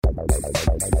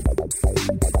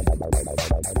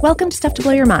Welcome to Stuff to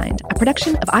Blow Your Mind, a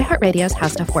production of iHeartRadio's How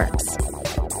Stuff Works.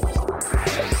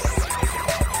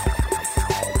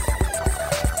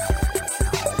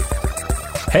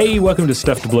 Hey, welcome to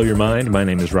Stuff to Blow Your Mind. My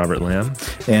name is Robert Lamb.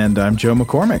 And I'm Joe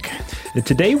McCormick.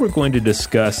 Today we're going to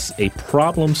discuss a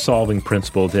problem-solving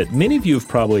principle that many of you have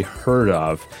probably heard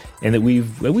of and that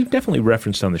we've definitely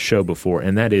referenced on the show before,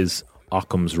 and that is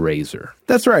Occam's razor.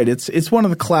 That's right. It's one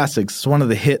of the classics. It's one of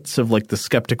the hits of like the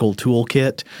skeptical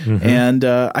toolkit. Mm-hmm. And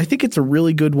I think it's a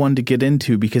really good one to get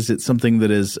into because it's something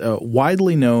that is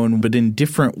widely known but in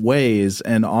different ways,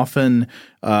 and often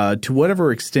to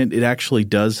whatever extent it actually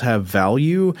does have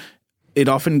value, it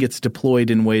often gets deployed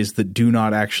in ways that do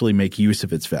not actually make use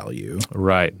of its value.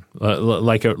 Right.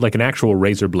 Like an actual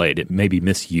razor blade, it may be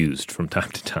misused from time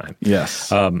to time.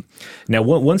 Yes. Now,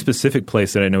 one specific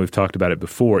place that I know we've talked about it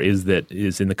before is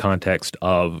in the context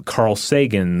of Carl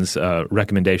Sagan's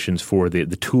recommendations for the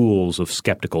tools of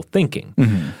skeptical thinking.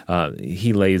 Mm-hmm.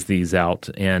 He lays these out,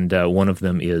 and one of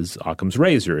them is Occam's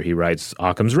razor. He writes,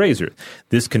 Occam's razor.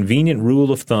 This convenient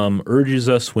rule of thumb urges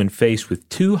us when faced with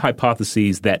two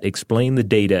hypotheses that explain the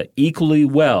data equally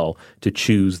well to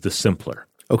choose the simpler.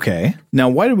 Okay. Now,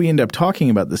 why did we end up talking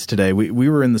about this today? We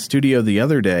were in the studio the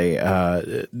other day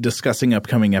discussing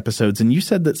upcoming episodes, and you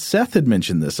said that Seth had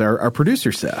mentioned this, our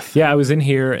producer Seth. Yeah, I was in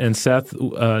here, and Seth,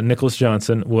 Nicholas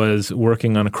Johnson, was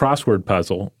working on a crossword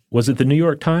puzzle. Was it the New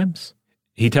York Times?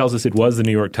 He tells us it was the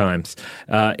New York Times,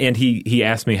 and he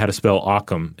asked me how to spell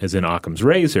Occam, as in Occam's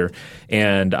razor,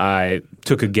 and I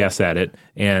took a guess at it,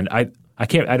 and I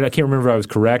can't remember if I was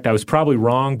correct. I was probably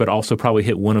wrong, but also probably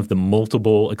hit one of the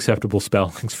multiple acceptable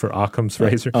spellings for Occam's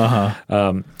razor.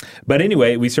 Uh-huh. But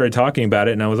anyway, we started talking about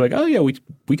it, and I was like, oh, yeah,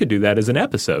 we could do that as an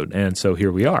episode. And so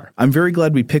here we are. I'm very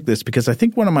glad we picked this because I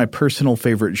think one of my personal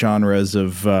favorite genres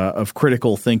of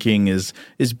critical thinking is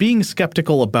being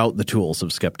skeptical about the tools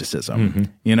of skepticism. Mm-hmm.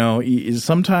 You know,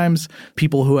 sometimes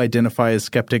people who identify as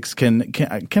skeptics can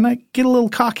I get a little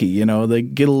cocky. You know, they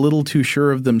get a little too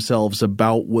sure of themselves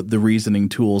about what the reasoning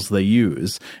tools they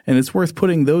use. And it's worth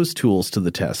putting those tools to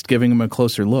the test, giving them a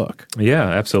closer look. Yeah,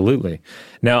 absolutely.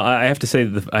 Now, I have to say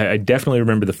that I definitely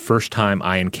remember the first time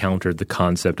I encountered the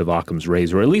concept of Occam's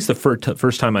razor, or at least the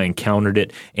first time I encountered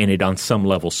it, and it on some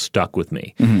level stuck with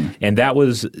me. Mm-hmm. And that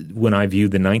was when I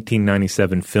viewed the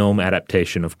 1997 film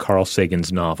adaptation of Carl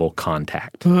Sagan's novel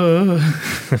Contact.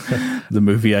 The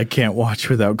movie I can't watch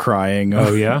without crying.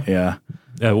 Oh, yeah? Yeah.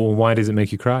 Well, why does it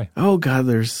make you cry? Oh God,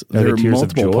 there are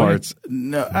multiple parts.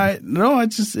 No,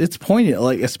 it's poignant.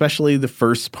 Like especially the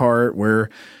first part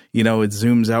where, you know, it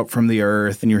zooms out from the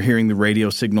earth and you're hearing the radio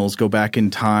signals go back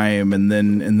in time, and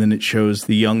then it shows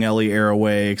the young Ellie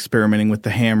Arroway experimenting with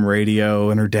the ham radio,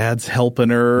 and her dad's helping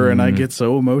her, and I get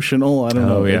so emotional. I don't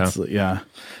know. Yeah.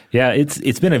 Yeah,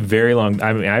 it's been a very long –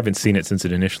 I mean, I haven't seen it since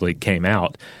it initially came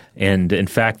out. And in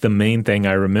fact, the main thing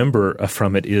I remember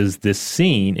from it is this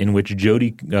scene in which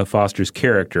Jodie Foster's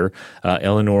character,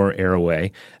 Eleanor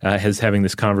Arroway, is having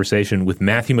this conversation with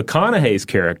Matthew McConaughey's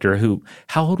character who –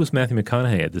 how old was Matthew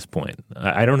McConaughey at this point?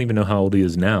 I don't even know how old he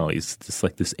is now. He's just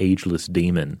like this ageless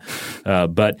demon.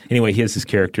 But anyway, he has his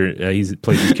character he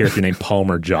plays this character named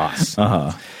Palmer Joss.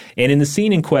 Uh-huh. And in the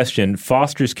scene in question,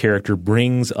 Foster's character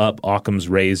brings up Occam's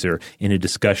razor in a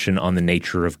discussion on the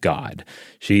nature of God.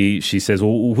 She says,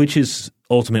 well, which is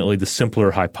ultimately the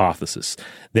simpler hypothesis,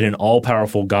 that an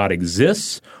all-powerful God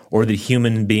exists or that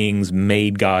human beings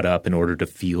made God up in order to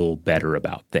feel better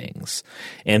about things.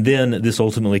 And then this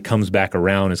ultimately comes back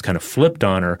around, is kind of flipped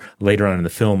on her later on in the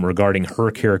film regarding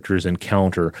her character's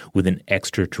encounter with an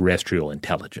extraterrestrial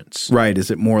intelligence. Right.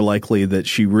 Is it more likely that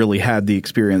she really had the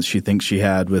experience she thinks she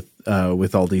had with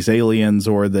all these aliens,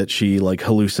 or that she like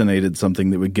hallucinated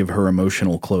something that would give her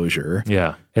emotional closure?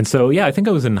 Yeah. And so, yeah, I think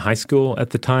I was in high school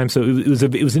at the time. So it was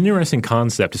an interesting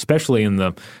concept, especially in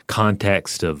the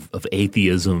context of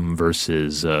atheism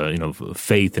versus,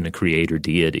 faith in a creator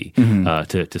deity,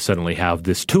 to suddenly have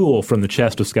this tool from the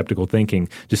chest of skeptical thinking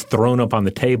just thrown up on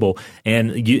the table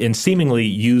and seemingly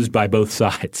used by both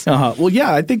sides. Well,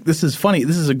 yeah, I think this is funny.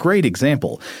 This is a great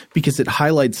example because it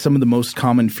highlights some of the most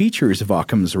common features of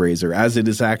Occam's razor as it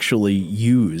is actually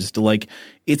used. Like,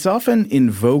 it's often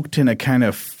invoked in a kind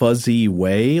of fuzzy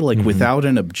way, like without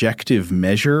an objective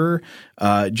measure,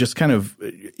 just kind of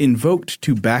invoked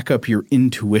to back up your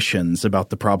intuitions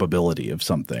about the probability of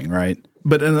something, right?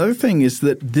 But another thing is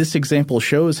that this example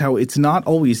shows how it's not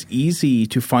always easy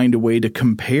to find a way to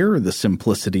compare the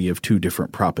simplicity of two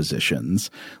different propositions.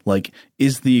 Like,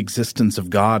 is the existence of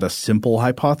God a simple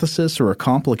hypothesis or a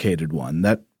complicated one?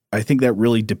 I think that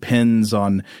really depends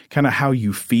on kind of how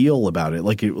you feel about it.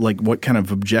 Like what kind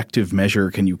of objective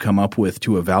measure can you come up with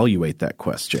to evaluate that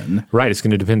question? Right. It's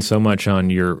going to depend so much on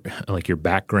your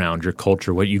background, your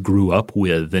culture, what you grew up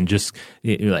with, and just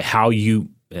how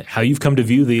you've come to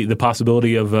view the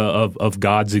possibility of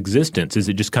God's existence. Is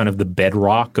it just kind of the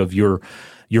bedrock of your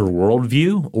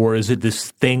worldview, or is it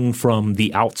this thing from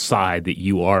the outside that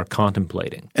you are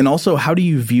contemplating? And also, how do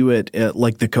you view it,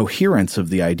 like the coherence of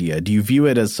the idea? Do you view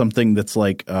it as something that's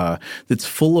that's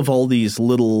full of all these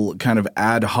little kind of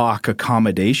ad hoc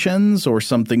accommodations, or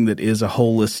something that is a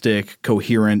holistic,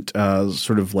 coherent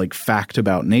sort of like fact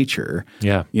about nature?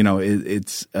 Yeah.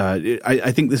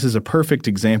 I think this is a perfect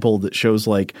example that shows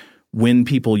like when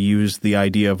people use the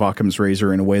idea of Occam's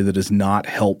razor in a way that is not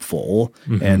helpful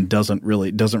and doesn't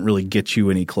really get you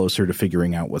any closer to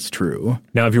figuring out what's true.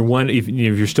 Now, if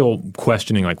you're still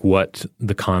questioning like what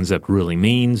the concept really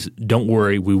means, don't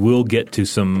worry. We will get to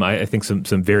some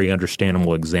very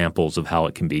understandable examples of how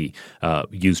it can be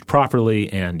used properly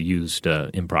and used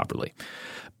improperly.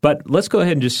 But let's go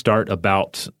ahead and just start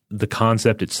about the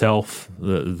concept itself,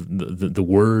 the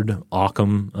word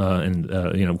Occam,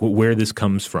 and where this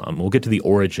comes from. We'll get to the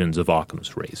origins of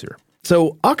Occam's razor.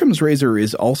 So Occam's razor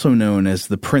is also known as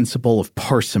the principle of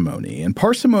parsimony, and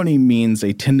parsimony means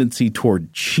a tendency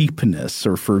toward cheapness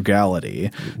or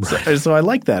frugality. Right. So I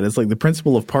like that. It's like the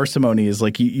principle of parsimony is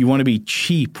like you want to be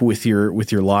cheap with your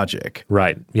logic.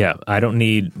 Right. Yeah. I don't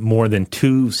need more than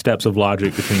 2 steps of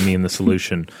logic between me and the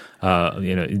solution.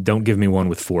 Don't give me one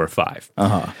with 4 or 5.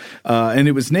 And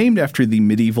it was named after the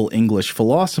medieval English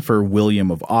philosopher William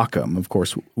of Occam. Of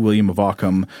course, William of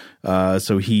Occam.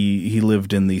 So he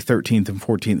lived in the 13th and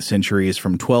 14th centuries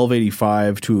from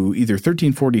 1285 to either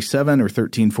 1347 or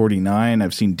 1349.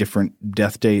 I've seen different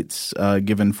death dates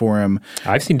given for him.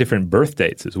 I've seen different birth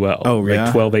dates as well. Oh, yeah?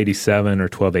 Like 1287 or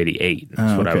 1288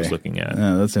 is what I was looking at.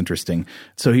 That's interesting.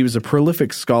 So he was a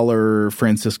prolific scholar,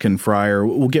 Franciscan friar.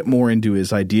 We'll get more into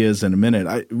his ideas in a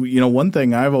minute. One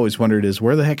thing I've always wondered is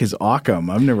where the heck is Occam?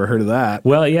 I've never heard of that.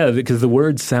 Well, yeah, because the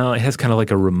word it has kind of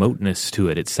like a remoteness to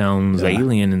it. It sounds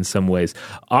alien in some ways.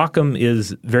 Occam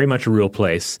is very much a real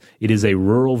place. It is a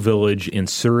rural village in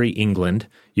Surrey, England.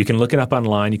 You can look it up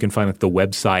online. You can find the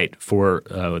website for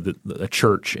a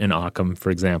church in Occam, for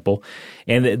example.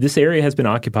 And this area has been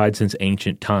occupied since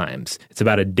ancient times. It's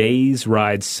about a day's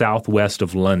ride southwest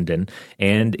of London,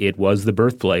 and it was the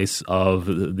birthplace of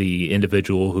the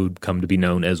individual who'd come to be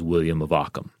known as William of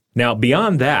Occam. Now,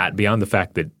 beyond the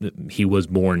fact that he was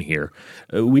born here,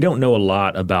 we don't know a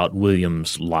lot about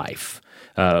William's life.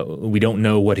 We don't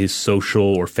know what his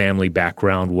social or family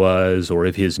background was, or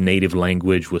if his native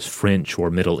language was French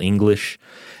or Middle English.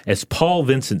 As Paul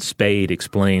Vincent Spade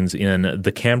explains in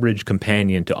The Cambridge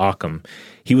Companion to Occam,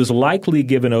 he was likely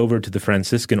given over to the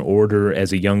Franciscan order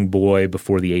as a young boy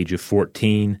before the age of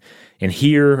 14, and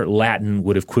here Latin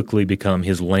would have quickly become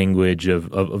his language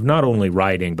of not only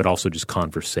writing but also just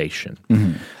conversation.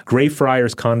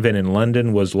 Greyfriars Convent in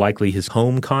London was likely his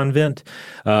home convent,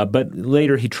 but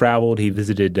later he traveled, he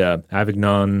visited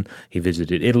Avignon, he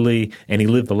visited Italy, and he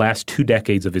lived the last 2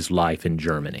 decades of his life in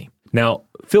Germany. Now,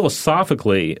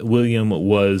 philosophically, William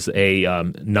was a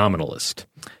nominalist.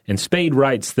 And Spade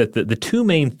writes that the 2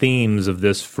 main themes of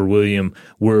this for William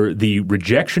were the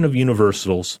rejection of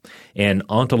universals and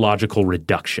ontological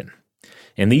reduction.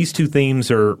 And these 2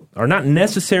 themes are not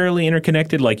necessarily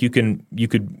interconnected. Like you could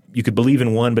believe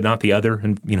in one but not the other,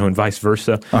 and vice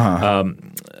versa.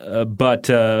 But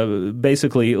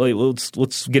basically,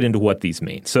 let's get into what these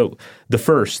mean. So the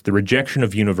first, the rejection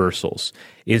of universals,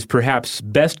 is perhaps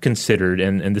best considered,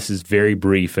 and this is very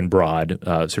brief and broad.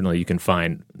 Certainly, you can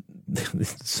find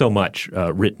so much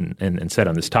written and said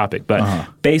on this topic, but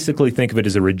basically think of it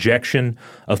as a rejection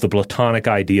of the Platonic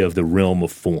idea of the realm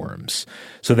of forms.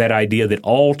 So that idea that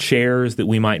all chairs that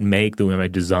we might make, that we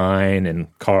might design and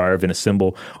carve and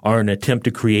assemble, are an attempt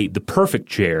to create the perfect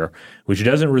chair, which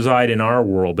doesn't reside in our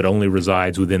world but only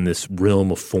resides within this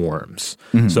realm of forms.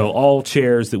 So all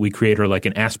chairs that we create are like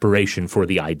an aspiration for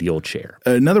the ideal chair.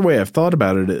 Another way I've thought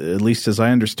about it, at least as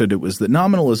I understood it, was that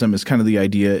nominalism is kind of the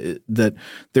idea that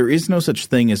there is no such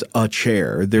thing as a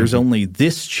chair. There's only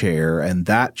this chair and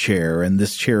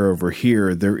this chair over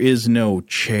here. There is no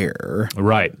chair.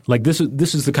 Right. Like this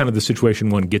is the kind of the situation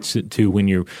one gets to when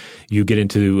you get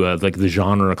into like the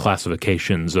genre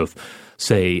classifications of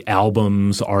say,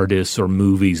 albums, artists, or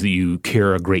movies that you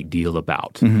care a great deal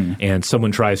about, and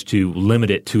someone tries to limit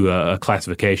it to a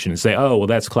classification and say, oh, well,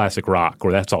 that's classic rock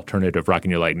or that's alternative rock,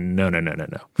 and you're like, no.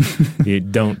 You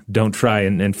don't try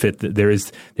and fit.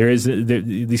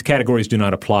 These categories do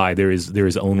not apply. There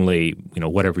is only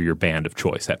whatever your band of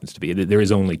choice happens to be. There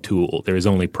is only Tool. There is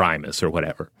only Primus or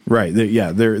whatever. Right.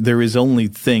 There is only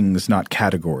things, not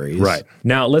categories. Right.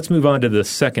 Now let's move on to the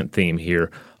second theme here: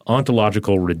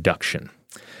 ontological reduction.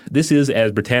 This is,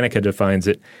 as Britannica defines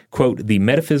it, quote, the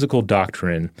metaphysical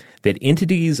doctrine that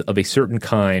entities of a certain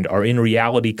kind are in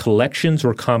reality collections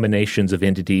or combinations of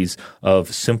entities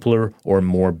of simpler or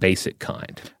more basic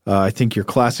kind. I think your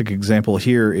classic example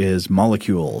here is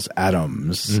molecules,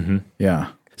 atoms.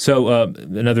 Yeah. So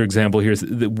another example here is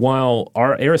that while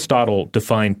Aristotle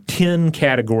defined 10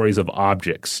 categories of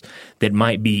objects that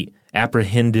might be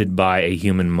apprehended by a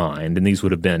human mind, and these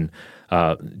would have been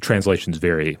translations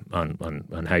vary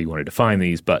on how you want to define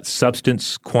these, but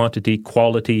substance, quantity,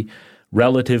 quality,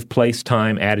 relative, place,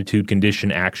 time, attitude, condition,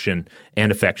 action,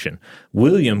 and affection.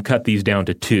 William cut these down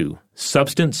to 2,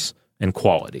 substance and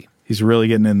quality. He's really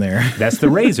getting in there. That's the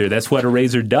razor. That's what a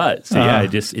razor does. Yeah,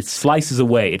 it slices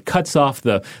away. It cuts off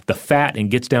the fat and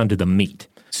gets down to the meat.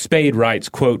 Spade writes,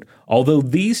 quote, although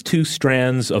these 2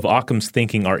 strands of Occam's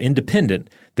thinking are independent,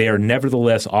 they are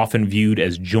nevertheless often viewed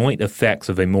as joint effects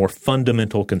of a more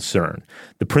fundamental concern,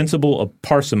 the principle of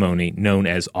parsimony known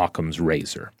as Occam's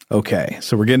razor. Okay,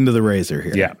 so we're getting to the razor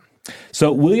here. Yeah.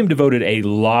 So William devoted a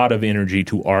lot of energy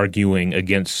to arguing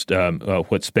against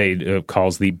what Spade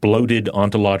calls the bloated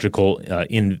ontological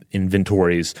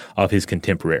inventories of his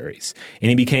contemporaries, and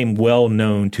he became well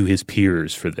known to his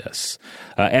peers for this.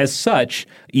 As such,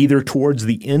 either towards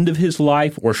the end of his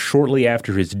life or shortly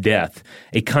after his death,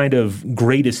 a kind of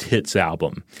greatest hits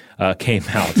album came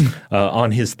out on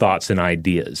his thoughts and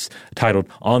ideas, titled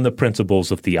On the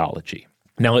Principles of Theology.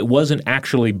 Now, it wasn't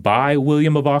actually by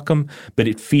William of Occam, but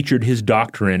it featured his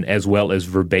doctrine as well as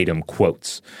verbatim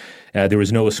quotes. There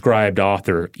was no ascribed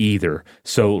author either,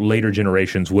 so later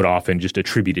generations would often just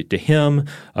attribute it to him,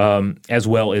 as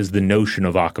well as the notion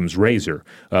of Occam's razor.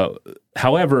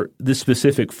 However, this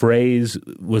specific phrase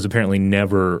was apparently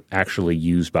never actually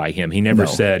used by him. He never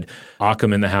said,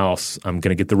 Occam in the house, I'm going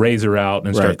to get the razor out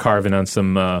and start carving on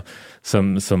some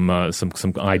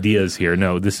ideas here.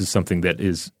 No, this is something that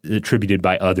is attributed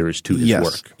by others to his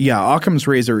work. Yeah, Occam's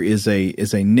razor is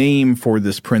a name for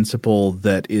this principle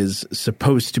that is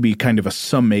supposed to be kind of a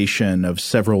summation of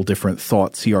several different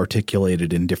thoughts he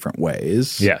articulated in different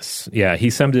ways. Yes. Yeah, he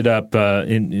summed it up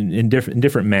in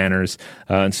different manners,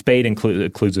 and Spade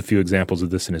includes a few examples of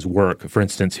this in his work. For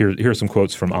instance, here are some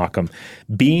quotes from Occam.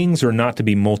 Beings are not to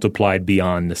be multiplied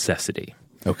beyond necessity.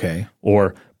 Okay.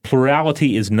 Or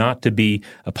plurality is not to be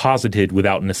posited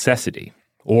without necessity.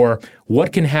 Or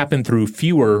what can happen through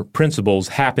fewer principles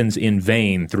happens in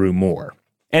vain through more.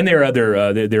 And there are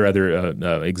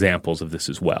other examples of this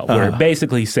as well, where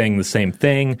basically he's saying the same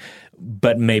thing,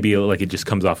 but maybe like it just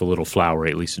comes off a little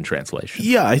flowery, at least in translation.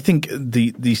 Yeah, I think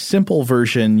the simple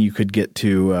version you could get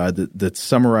to that's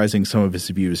summarizing some of his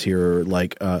views here,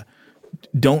 like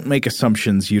don't make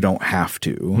assumptions you don't have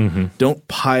to. Mm-hmm. Don't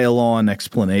pile on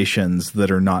explanations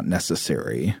that are not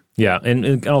necessary. Yeah,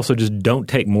 and also just don't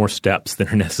take more steps than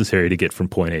are necessary to get from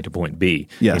point A to point B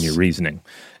in your reasoning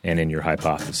and in your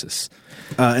hypothesis.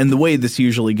 And the way this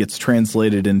usually gets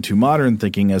translated into modern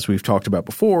thinking, as we've talked about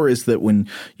before, is that when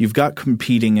you've got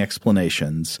competing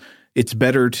explanations, it's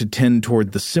better to tend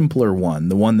toward the simpler one,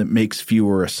 the one that makes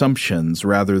fewer assumptions,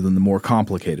 rather than the more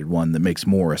complicated one that makes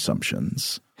more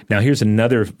assumptions. Now, here's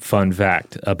another fun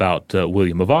fact about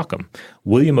William of Occam.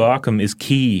 William of Occam is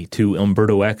key to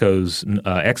Umberto Eco's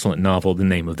excellent novel, The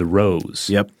Name of the Rose.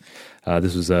 Yep.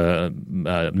 This was a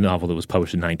novel that was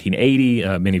published in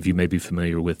 1980. Many of you may be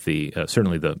familiar with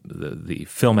certainly the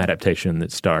film adaptation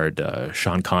that starred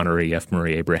Sean Connery, F.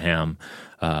 Murray Abraham,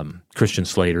 Christian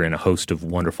Slater, and a host of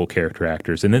wonderful character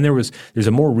actors. And then there's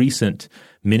a more recent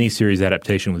miniseries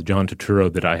adaptation with John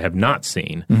Turturro that I have not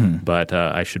seen, but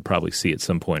I should probably see at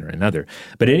some point or another.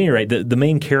 But at any rate, the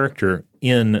main character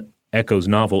in Eco's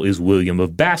novel is William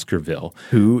of Baskerville,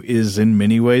 who is in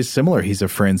many ways similar. He's a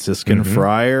Franciscan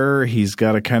friar. He's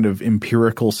got a kind of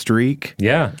empirical streak.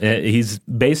 Yeah, he's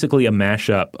basically a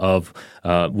mashup of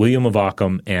William of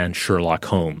Occam and Sherlock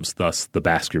Holmes, thus the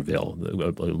Baskerville,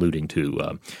 alluding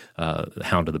to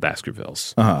Hound of the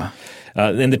Baskervilles.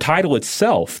 And the title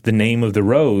itself, The Name of the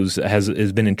Rose,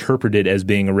 has been interpreted as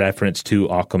being a reference to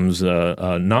Occam's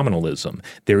nominalism.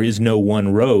 There is no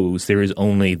one rose, there is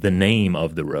only the name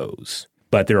of the rose.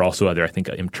 But there are also other, I think,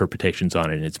 interpretations on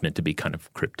it, and it's meant to be kind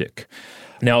of cryptic.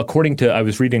 Now, I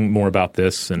was reading more about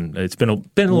this, and it's been a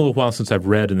little while since I've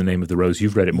read In the Name of the Rose.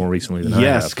 You've read it more recently than I have.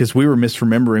 Yes, because we were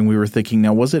misremembering. We were thinking,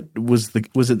 now was it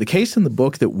the case in the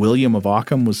book that William of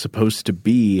Occam was supposed to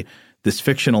be this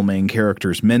fictional main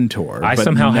character's mentor? I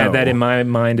somehow had that in my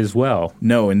mind as well.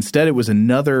 No, instead it was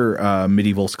another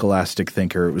medieval scholastic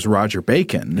thinker. It was Roger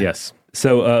Bacon. Yes.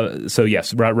 So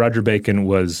yes, Roger Bacon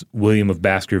was William of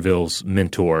Baskerville's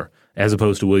mentor, as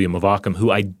opposed to William of Occam,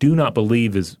 who I do not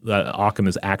believe Occam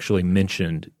is actually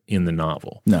mentioned in the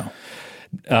novel. No.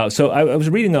 So I was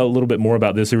reading a little bit more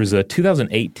about this. There was a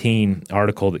 2018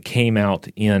 article that came out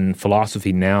in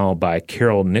Philosophy Now by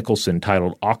Carol Nicholson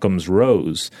titled Occam's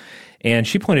Rose. And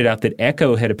she pointed out that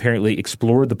Eco had apparently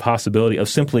explored the possibility of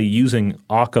simply using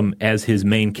Occam as his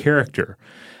main character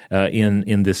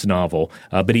in this novel,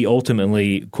 but he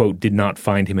ultimately, quote, did not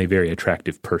find him a very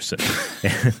attractive person.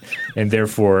 And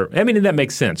therefore, I mean, that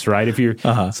makes sense, right? If you're,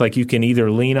 It's like you can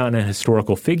either lean on a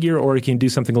historical figure or you can do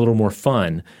something a little more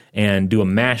fun and do a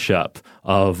mashup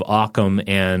of Occam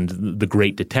and the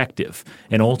great detective.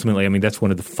 And ultimately, I mean, that's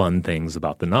one of the fun things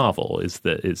about the novel is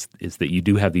that you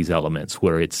do have these elements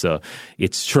where it's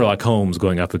Sherlock Holmes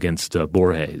going up against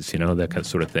Borges, that kind of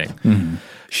sort of thing. Mm-hmm.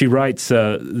 She writes,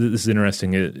 this is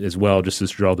interesting as well, just to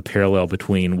draw the parallel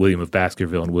between William of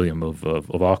Baskerville and William of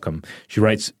Occam. She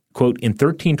writes, quote, in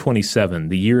 1327,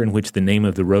 the year in which the Name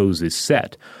of the Rose is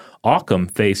set, Occam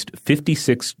faced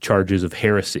 56 charges of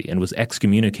heresy and was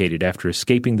excommunicated after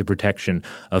escaping the protection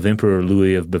of Emperor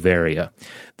Louis of Bavaria.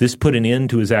 This put an end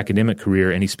to his academic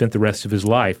career, and he spent the rest of his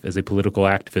life as a political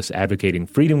activist advocating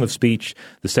freedom of speech,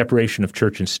 the separation of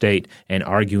church and state, and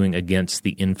arguing against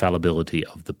the infallibility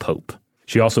of the Pope.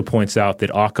 She also points out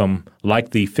that Occam, like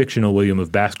the fictional William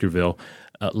of Baskerville,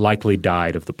 likely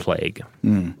died of the plague.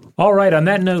 Mm. All right, on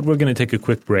that note, we're going to take a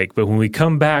quick break, but when we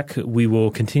come back, we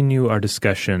will continue our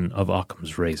discussion of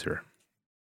Occam's razor.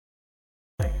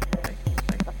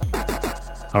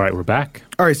 All right, we're back.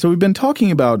 All right, so we've been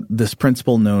talking about this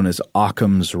principle known as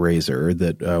Occam's razor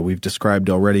that we've described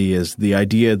already as the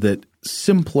idea that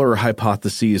simpler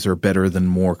hypotheses are better than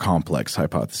more complex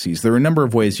hypotheses. There are a number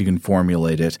of ways you can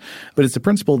formulate it, but it's a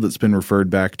principle that's been referred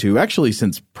back to actually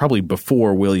since probably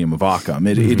before William of Occam.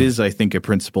 It is, I think, a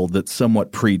principle that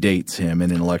somewhat predates him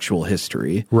in intellectual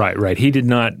history. Right. He did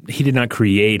not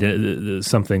create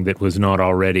something that was not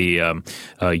already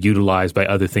utilized by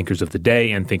other thinkers of the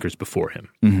day and thinkers before him.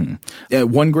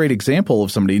 Mm-hmm. One great example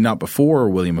of somebody not before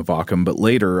William of Occam but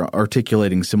later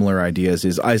articulating similar ideas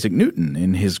is Isaac Newton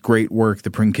in his great work,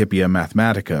 The Principia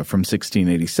Mathematica from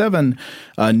 1687.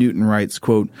 Newton writes,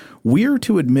 quote, "We are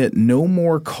to admit no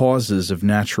more causes of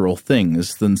natural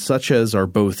things than such as are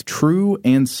both true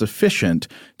and sufficient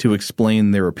to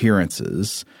explain their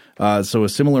appearances." So a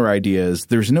similar idea is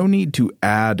there's no need to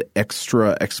add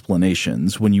extra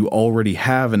explanations when you already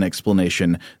have an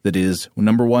explanation that is,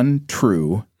 number one,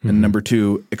 true, and number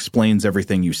two, explains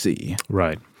everything you see.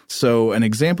 Right. So an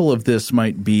example of this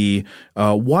might be,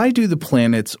 why do the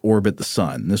planets orbit the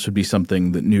sun? This would be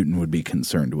something that Newton would be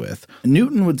concerned with.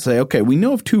 Newton would say, okay, we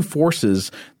know of two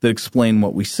forces that explain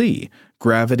what we see.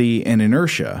 Gravity and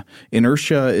inertia.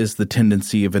 Inertia is the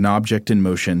tendency of an object in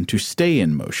motion to stay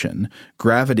in motion.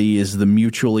 Gravity is the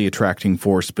mutually attracting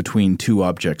force between two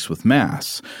objects with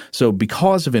mass. So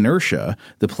because of inertia,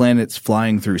 the planets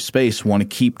flying through space want to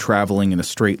keep traveling in a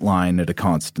straight line at a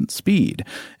constant speed.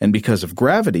 And because of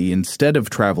gravity, instead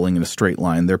of traveling in a straight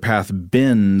line, their path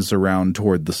bends around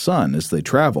toward the sun as they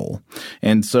travel.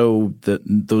 And so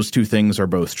those two things are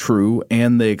both true,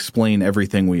 and they explain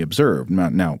everything we observe.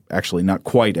 Now, actually, not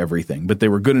quite everything, but they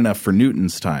were good enough for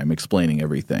Newton's time explaining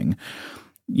everything.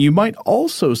 You might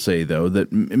also say, though, that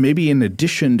maybe in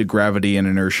addition to gravity and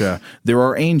inertia, there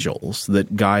are angels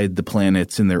that guide the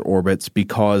planets in their orbits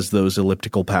because those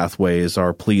elliptical pathways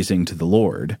are pleasing to the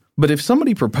Lord. But if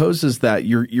somebody proposes that,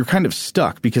 you're kind of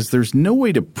stuck because there's no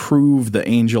way to prove the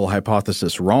angel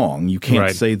hypothesis wrong. You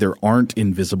can't say there aren't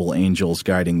invisible angels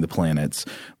guiding the planets.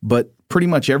 But pretty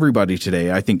much everybody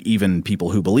today, I think even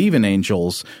people who believe in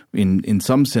angels in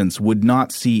some sense would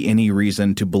not see any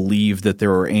reason to believe that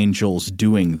there are angels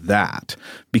doing that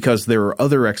because there are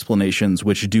other explanations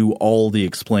which do all the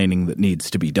explaining that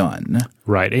needs to be done.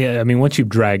 Right. Yeah, I mean, once you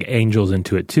drag angels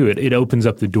into it too, it opens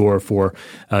up the door for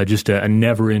just a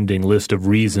never-ending list of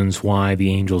reasons why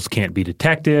the angels can't be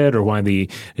detected, or why the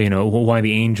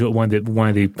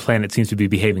planet seems to be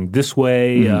behaving this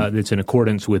way. That's in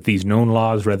accordance with these known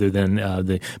laws rather than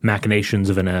the machinations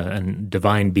of a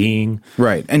divine being.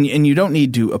 Right. And you don't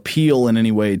need to appeal in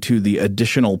any way to the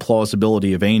additional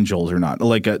plausibility of angels or not.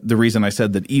 Like the reason I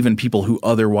said that even people who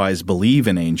otherwise believe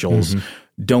in angels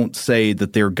don't say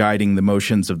that they're guiding the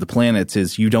motions of the planets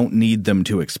is you don't need them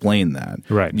to explain that.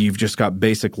 Right. You've just got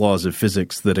basic laws of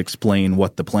physics that explain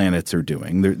what the planets are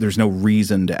doing. There's no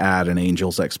reason to add an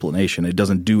angel's explanation. It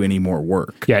doesn't do any more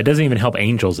work. Yeah, it doesn't even help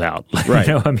angels out. Right.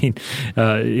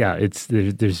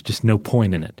 There's just no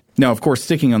point in it. Now, of course,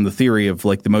 sticking on the theory of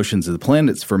like the motions of the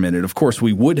planets for a minute, of course,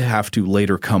 we would have to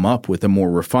later come up with a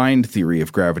more refined theory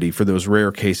of gravity for those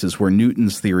rare cases where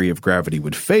Newton's theory of gravity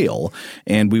would fail,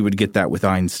 and we would get that with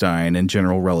Einstein and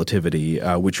general relativity,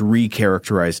 which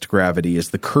recharacterized gravity as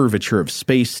the curvature of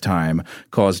space-time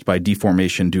caused by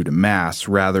deformation due to mass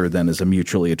rather than as a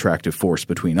mutually attractive force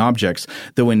between objects,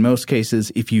 though in most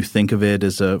cases, if you think of it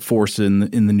as a force in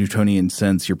the Newtonian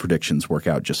sense, your predictions work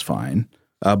out just fine.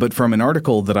 But from an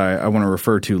article that I want to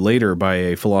refer to later by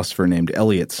a philosopher named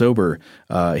Elliot Sober,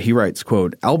 he writes,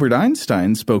 quote, Albert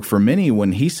Einstein spoke for many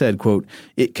when he said, quote,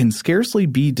 it can scarcely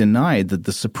be denied that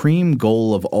the supreme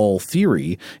goal of all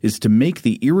theory is to make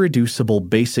the irreducible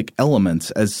basic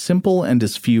elements as simple and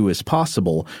as few as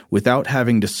possible without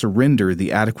having to surrender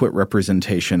the adequate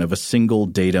representation of a single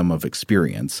datum of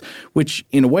experience, which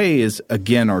in a way is,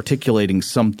 again, articulating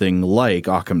something like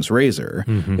Occam's razor.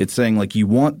 Mm-hmm. It's saying, like, you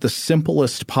want the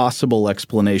simplest possible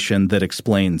explanation that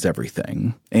explains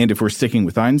everything. And if we're sticking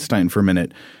with Einstein for a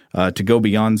minute, to go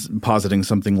beyond positing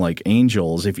something like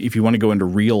angels, if you want to go into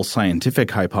real scientific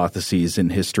hypotheses in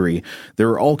history, there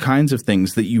are all kinds of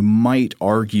things that you might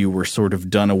argue were sort of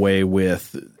done away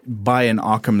with by an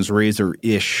Occam's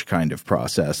razor-ish kind of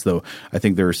process, though I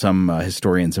think there are some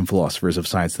historians and philosophers of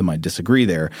science that might disagree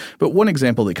there. But one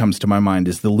example that comes to my mind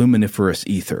is the luminiferous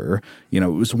ether. It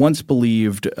was once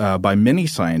believed by many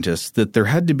scientists that there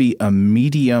had to be a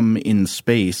medium in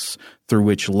space through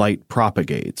which light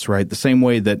propagates, right? The same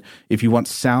way that if you want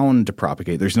sound to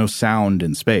propagate, there's no sound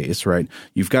in space, right?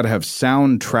 You've got to have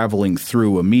sound traveling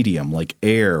through a medium like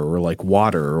air or like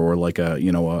water or like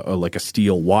a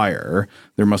steel wire.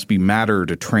 There must be matter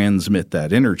to transmit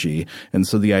that energy. And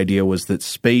so the idea was that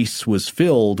space was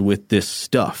filled with this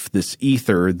stuff, this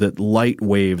ether that light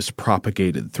waves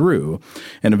propagated through.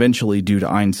 And eventually, due to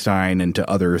Einstein and to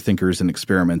other thinkers and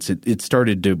experiments, it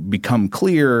started to become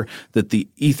clear that the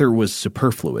ether was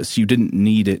superfluous. You didn't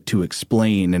need it to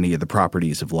explain any of the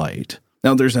properties of light.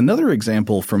 Now, there's another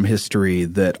example from history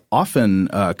that often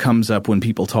comes up when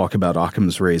people talk about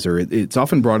Occam's razor. It's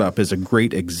often brought up as a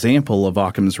great example of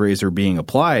Occam's razor being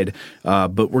applied,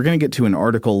 but we're going to get to an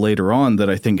article later on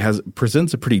that I think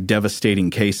presents a pretty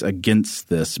devastating case against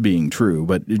this being true.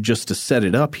 But just to set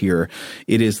it up here,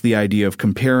 it is the idea of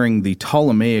comparing the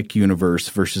Ptolemaic universe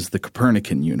versus the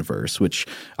Copernican universe, which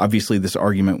obviously this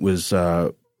argument was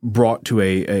brought to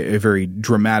a very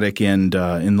dramatic end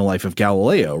in the life of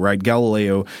Galileo, right?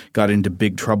 Galileo got into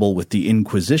big trouble with the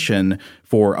Inquisition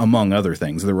for, among other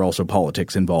things, there were also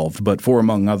politics involved, but for,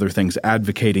 among other things,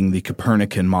 advocating the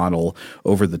Copernican model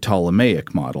over the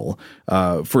Ptolemaic model.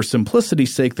 For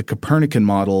simplicity's sake, the Copernican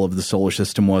model of the solar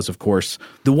system was, of course,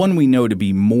 the one we know to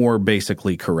be more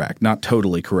basically correct, not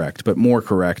totally correct, but more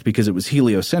correct because it was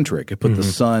heliocentric. It put the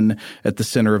sun at the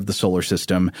center of the solar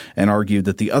system and argued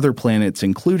that the other planets,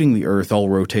 including the Earth, all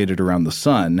rotated around the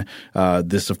sun.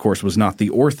 This, of course, was not the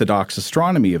orthodox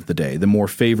astronomy of the day. The more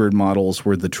favored models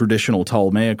were the traditional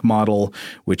Ptolemaic model,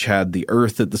 which had the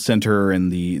Earth at the center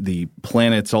and the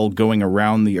planets all going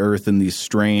around the Earth in these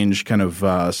strange kind of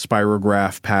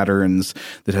spirograph patterns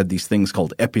that had these things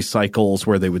called epicycles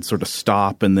where they would sort of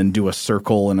stop and then do a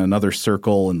circle and another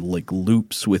circle and like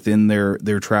loops within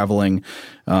their traveling.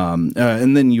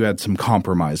 And then you had some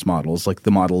compromise models like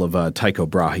the model of Tycho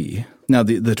Brahe. Now,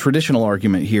 the traditional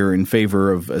argument here in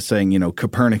favor of saying,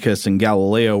 Copernicus and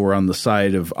Galileo were on the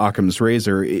side of Occam's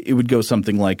razor, it would go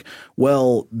something like,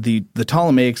 well, the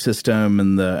Ptolemaic system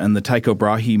and the Tycho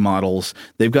Brahe models,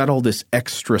 they've got all this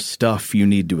extra stuff you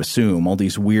need to assume, all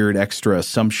these weird extra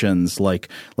assumptions like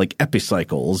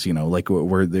epicycles, like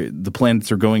where the planets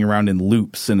are going around in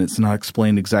loops and it's not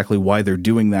explained exactly why they're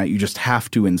doing that. You just have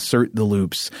to insert the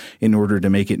loops in order to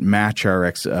make it match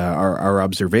our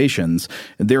observations.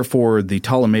 And therefore, the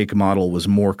Ptolemaic model was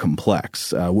more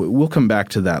complex. We'll come back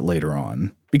to that later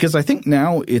on. Because I think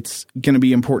now it's going to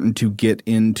be important to get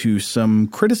into some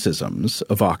criticisms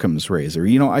of Occam's razor.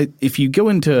 If you go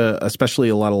into especially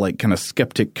a lot of like kind of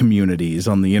skeptic communities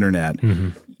on the internet,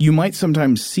 you might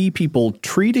sometimes see people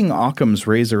treating Occam's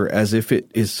razor as if it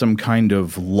is some kind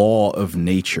of law of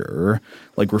nature,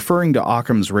 like referring to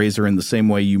Occam's razor in the same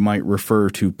way you might refer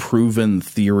to proven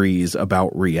theories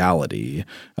about reality,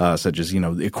 such as,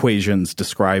 equations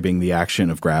describing the action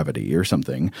of gravity or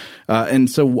something. And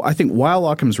so I think while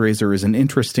Occam's razor is an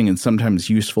interesting and sometimes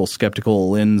useful skeptical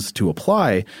lens to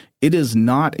apply, It is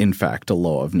not, in fact, a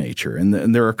law of nature. And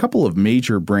there are a couple of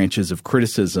major branches of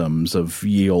criticisms of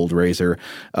ye olde razor.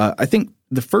 I think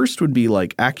the first would be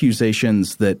like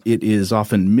accusations that it is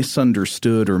often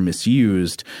misunderstood or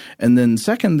misused. And then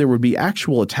second, there would be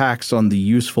actual attacks on the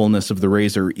usefulness of the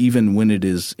razor even when it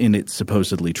is in its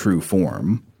supposedly true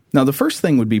form. Now, the first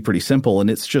thing would be pretty simple, and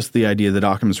it's just the idea that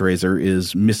Occam's razor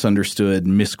is misunderstood,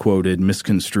 misquoted,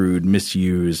 misconstrued,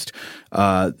 misused.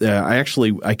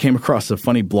 I came across a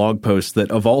funny blog post that,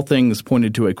 of all things,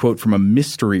 pointed to a quote from a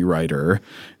mystery writer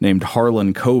named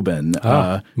Harlan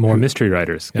Coben. More mystery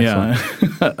writers. Yeah.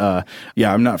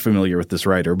 I'm not familiar with this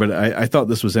writer, but I thought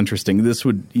this was interesting. This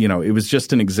would, it was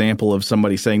just an example of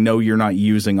somebody saying, no, you're not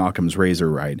using Occam's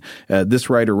razor right. This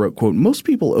writer wrote, quote, most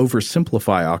people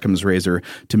oversimplify Occam's razor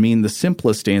to mean the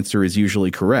simplest answer is usually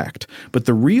correct. But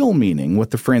the real meaning, what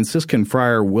the Franciscan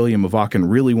friar William of Occam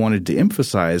really wanted to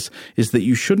emphasize, is that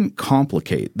you shouldn't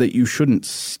complicate, that you shouldn't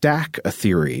stack a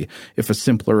theory if a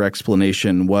simpler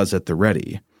explanation was at the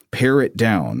ready. Pare it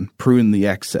down, prune the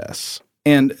excess.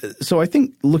 And so I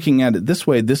think looking at it this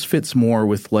way, this fits more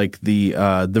with like the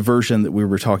version that we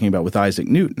were talking about with Isaac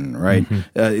Newton, right?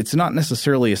 Mm-hmm. It's not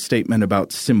necessarily a statement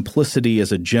about simplicity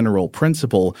as a general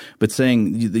principle, but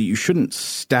saying that you shouldn't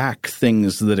stack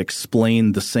things that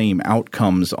explain the same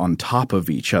outcomes on top of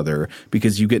each other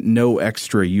because you get no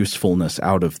extra usefulness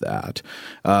out of that.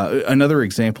 Another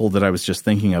example that I was just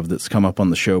thinking of that's come up on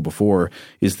the show before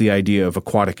is the idea of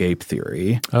aquatic ape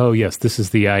theory. Oh, yes. This is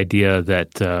the idea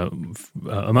that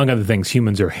among other things,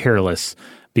 humans are hairless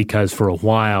because for a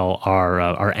while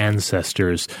our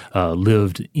ancestors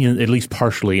lived at least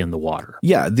partially in the water.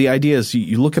 Yeah, the idea is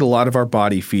you look at a lot of our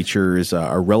body features,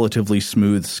 our relatively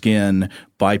smooth skin,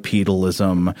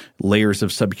 bipedalism, layers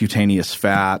of subcutaneous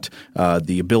fat,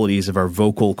 the abilities of our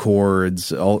vocal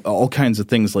cords, all kinds of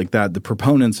things like that. The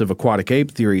proponents of aquatic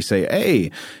ape theory say,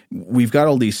 hey, we've got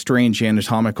all these strange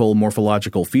anatomical,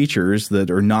 morphological features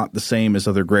that are not the same as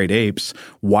other great apes.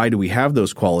 Why do we have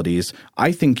those qualities?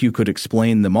 I think you could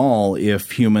explain them all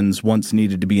if humans once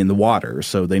needed to be in the water.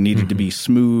 So they needed to be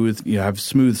smooth, have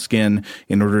smooth skin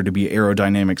in order to be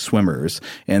aerodynamic swimmers.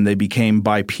 And they became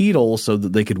bipedal so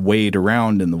that they could wade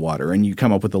around in the water. And you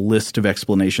come up with a list of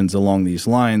explanations along these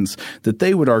lines that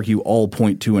they would argue all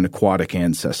point to an aquatic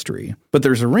ancestry. But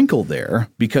there's a wrinkle there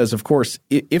because, of course,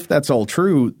 if that's all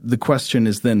true, the question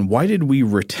is then why did we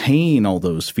retain all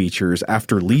those features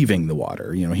after leaving the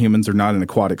water? Humans are not an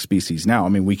aquatic species now. I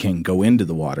mean, we can go into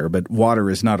the water, but water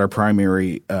is not our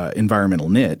primary environmental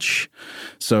niche.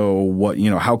 So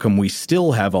how come we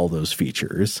still have all those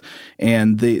features?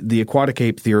 And the aquatic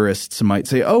ape theorists might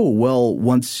say, oh, well,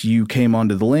 once you came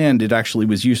onto the land, it actually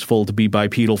was useful to be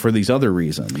bipedal for these other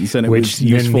reasons. And it was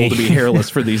useful to be hairless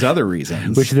for these other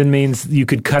reasons. Which then means you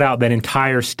could cut out that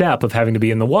entire step of having to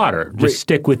be in the water. Just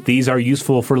stick with these are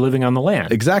useful for living on the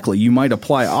land. Exactly. You might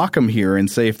apply Occam here and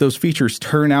say if those features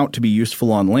turn out to be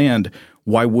useful on land,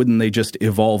 why wouldn't they just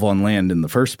evolve on land in the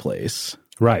first place?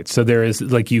 Right. So there is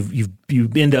like you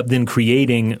end up then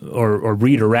creating or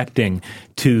redirecting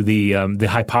to the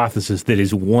hypothesis that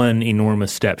is one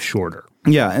enormous step shorter.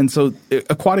 Yeah. And so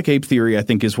aquatic ape theory, I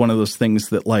think, is one of those things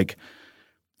that like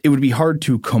it would be hard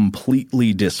to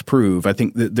completely disprove. I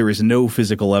think that there is no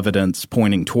physical evidence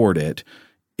pointing toward it.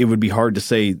 It would be hard to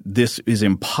say this is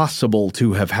impossible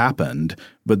to have happened,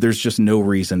 but there's just no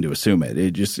reason to assume it.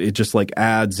 It just like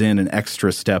adds in an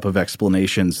extra step of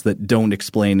explanations that don't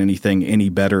explain anything any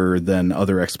better than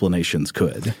other explanations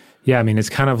could. Yeah, I mean, it's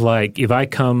kind of like if I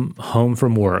come home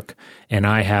from work and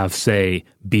I have, say,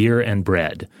 beer and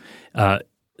bread,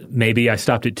 maybe I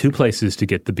stopped at two places to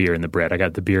get the beer and the bread. I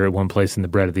got the beer at one place and the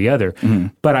bread at the other,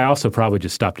 but I also probably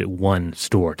just stopped at one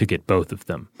store to get both of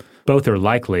them. Both are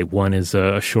likely. One is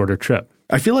a shorter trip.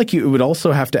 I feel like you would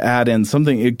also have to add in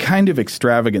something kind of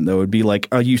extravagant, though. It would be like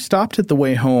you stopped at the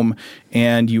way home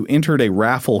and you entered a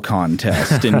raffle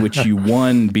contest in which you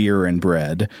won beer and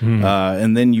bread.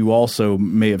 And then you also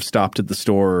may have stopped at the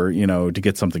store, to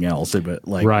get something else. But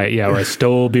like, right, yeah, or I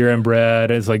stole beer and bread.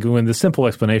 It's like when the simple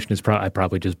explanation is I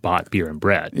probably just bought beer and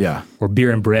bread. Yeah. Or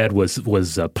beer and bread was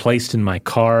placed in my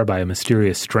car by a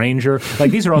mysterious stranger.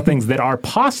 Like these are all things that are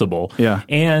possible. Yeah.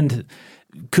 And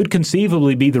could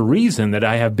conceivably be the reason that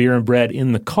I have beer and bread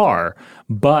in the car,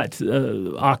 but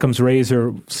Occam's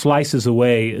razor slices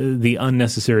away the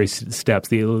unnecessary steps,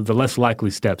 the less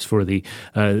likely steps for the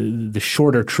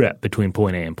shorter trip between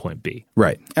point A and point B.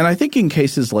 Right. And I think in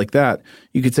cases like that,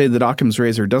 you could say that Occam's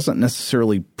razor doesn't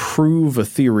necessarily prove a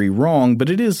theory wrong, but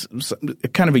it is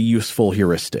kind of a useful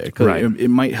heuristic. Right. It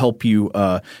might help you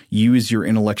use your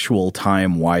intellectual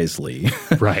time wisely.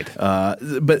 Right.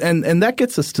 But that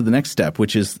gets us to the next step,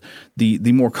 which is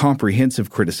the more comprehensive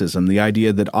criticism, the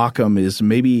idea that Occam is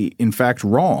maybe in fact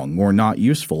wrong or not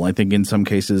useful. I think in some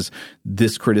cases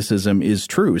this criticism is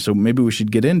true, so maybe we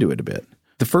should get into it a bit.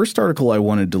 The first article I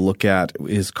wanted to look at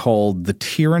is called The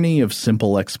Tyranny of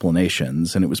Simple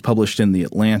Explanations, and it was published in The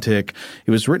Atlantic.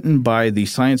 It was written by the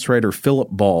science writer Philip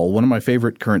Ball, one of my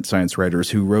favorite current science writers,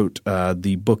 who wrote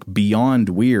the book Beyond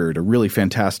Weird, a really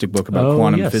fantastic book about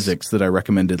quantum physics that I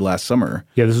recommended last summer.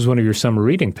 Yeah, this is one of your summer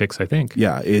reading picks, I think.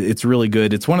 Yeah, it's really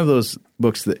good. It's one of those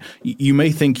books that you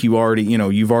may think you've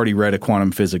already read a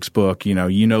quantum physics book, you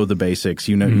know the basics,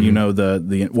 you know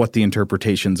the what the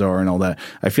interpretations are and all that.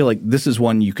 I feel like this is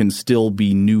one you can still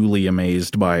be newly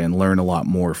amazed by and learn a lot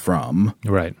more from.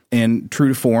 Right. And true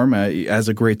to form, as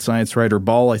a great science writer,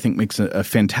 Ball I think makes a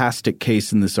fantastic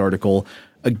case in this article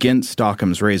against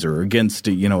Occam's razor, against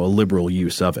a liberal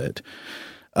use of it.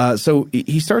 So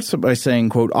he starts by saying,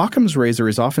 quote, Occam's razor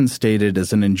is often stated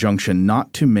as an injunction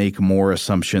not to make more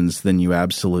assumptions than you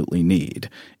absolutely need.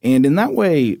 And in that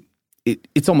way,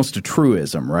 it's almost a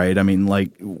truism, right? I mean,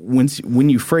 like when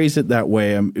you phrase it that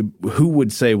way, who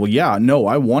would say, well, yeah, no,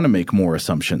 I want to make more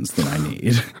assumptions than I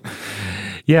need.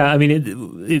 Yeah, I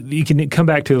mean, you can come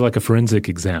back to like a forensic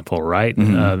example, right?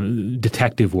 Mm-hmm.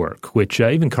 Detective work, which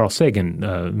even Carl Sagan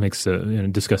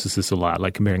discusses this a lot,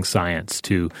 like comparing science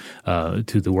to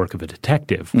the work of a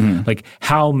detective. Mm-hmm. Like,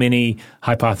 how many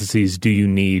hypotheses do you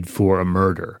need for a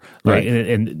murder? Right,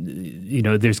 and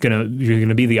you're going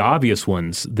to be the obvious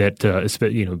ones that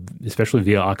especially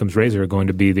via Occam's razor are going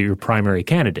to be your primary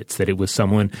candidates. That it was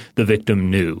someone the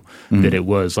victim knew, mm-hmm. that it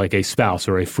was like a spouse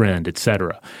or a friend,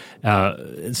 etc.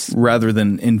 Rather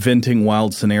than inventing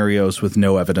wild scenarios with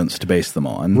no evidence to base them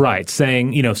on. Right.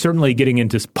 Saying, certainly getting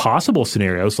into possible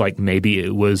scenarios like maybe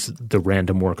it was the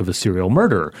random work of a serial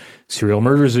murderer. Serial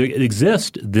murders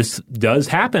exist. This does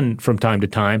happen from time to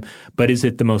time, but is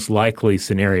it the most likely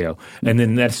scenario? And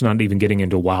then that's not even getting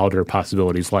into wilder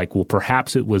possibilities like, well,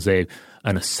 perhaps it was an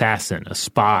assassin, a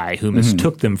spy who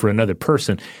mistook them for another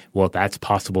person. Well, that's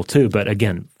possible too. But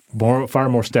again, far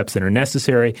more steps than are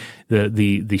necessary.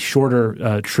 The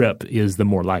shorter trip is the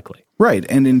more likely. Right.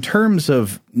 And in terms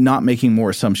of not making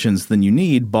more assumptions than you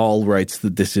need, Ball writes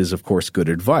that this is, of course, good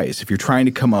advice. If you're trying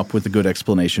to come up with a good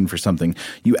explanation for something,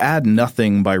 you add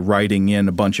nothing by writing in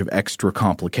a bunch of extra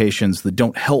complications that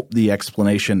don't help the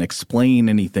explanation explain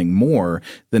anything more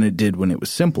than it did when it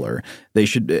was simpler.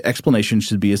 Explanations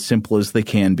should be as simple as they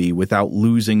can be without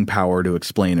losing power to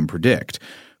explain and predict.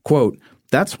 Quote,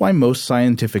 that's why most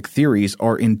scientific theories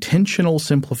are intentional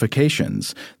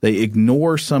simplifications. They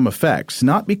ignore some effects,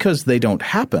 not because they don't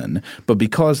happen, but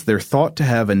because they're thought to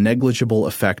have a negligible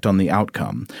effect on the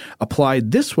outcome.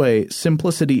 Applied this way,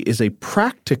 simplicity is a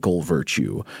practical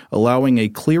virtue, allowing a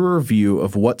clearer view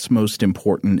of what's most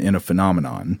important in a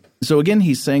phenomenon. So again,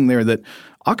 he's saying there that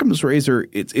Occam's razor,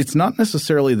 it's not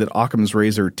necessarily that Occam's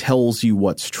razor tells you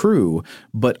what's true,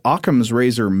 but Occam's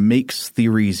razor makes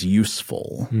theories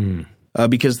useful.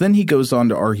 Because then he goes on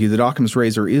to argue that Occam's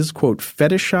razor is, quote,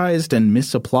 fetishized and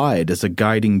misapplied as a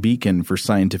guiding beacon for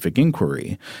scientific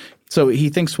inquiry. So he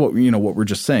thinks what we're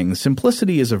just saying.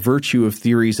 Simplicity is a virtue of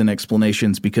theories and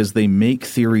explanations because they make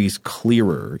theories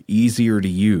clearer, easier to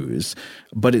use.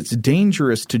 But it's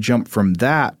dangerous to jump from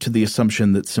that to the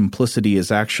assumption that simplicity is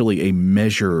actually a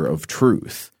measure of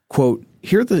truth. Quote,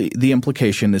 here the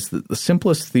implication is that the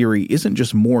simplest theory isn't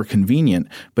just more convenient,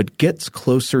 but gets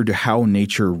closer to how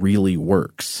nature really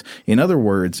works. In other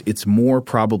words, it's more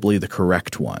probably the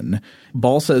correct one.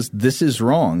 Ball says this is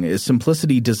wrong, as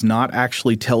simplicity does not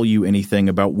actually tell you anything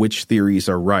about which theories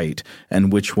are right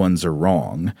and which ones are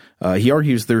wrong. He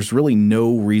argues there's really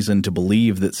no reason to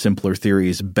believe that simpler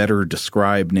theories better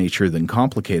describe nature than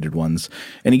complicated ones,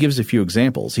 and he gives a few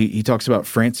examples. He talks about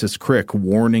Francis Crick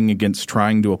warning against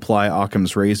trying to apply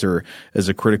Occam's razor as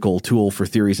a critical tool for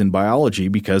theories in biology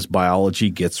because biology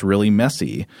gets really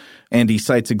messy. And he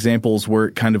cites examples where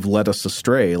it kind of led us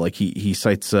astray. Like he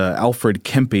cites Alfred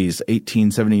Kempe's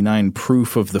 1879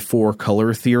 proof of the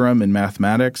four-color theorem in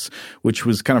mathematics, which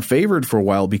was kind of favored for a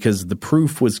while because the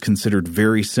proof was considered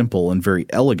very simple and very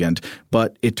elegant,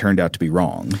 but it turned out to be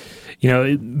wrong.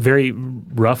 Very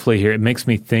roughly here, it makes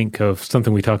me think of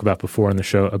something we talked about before in the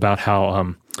show about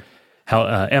how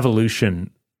evolution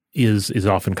is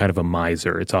often kind of a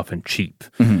miser. It's often cheap.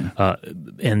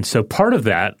 And so part of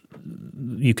that,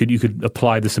 you could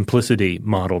apply the simplicity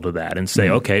model to that and say,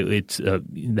 okay,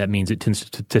 that means it tends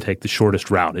to take the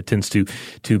shortest route. It tends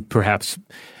to perhaps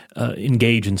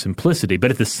engage in simplicity.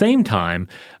 But at the same time,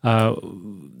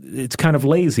 it's kind of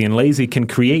lazy, and lazy can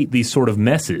create these sort of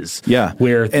messes.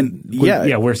 Where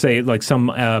say like some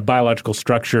biological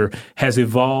structure has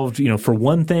evolved, for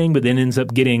one thing, but then ends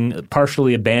up getting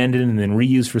partially abandoned and then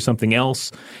reused for something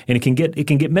else, and it can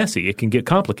get messy. It can get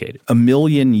complicated. A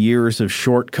million years of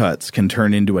shortcuts can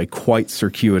turn into a quite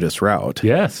circuitous route.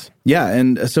 Yes. Yeah,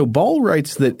 and so Ball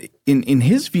writes that in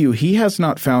his view, he has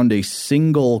not found a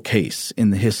single case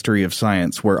in the history of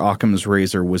science where Occam's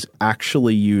razor was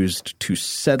actually used to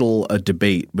settle a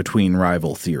debate between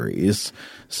rival theories.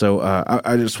 So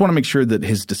I just want to make sure that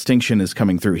his distinction is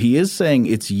coming through. He is saying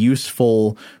it's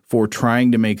useful for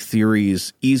trying to make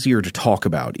theories easier to talk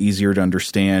about, easier to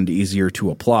understand, easier to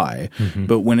apply.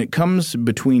 But when it comes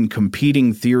between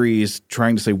competing theories,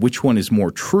 trying to say which one is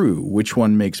more true, which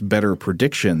one makes better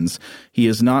predictions, he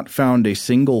has not found a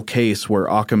single case where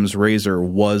Occam's razor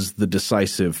was the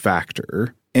decisive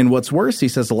factor. And what's worse, he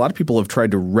says a lot of people have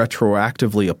tried to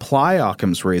retroactively apply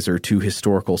Occam's razor to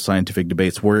historical scientific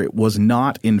debates where it was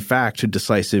not, in fact,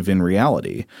 decisive in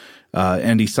reality.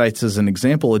 And he cites as an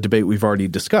example a debate we've already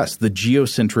discussed, the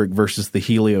geocentric versus the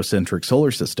heliocentric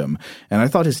solar system. And I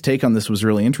thought his take on this was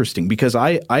really interesting because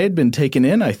I had been taken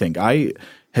in, I think. I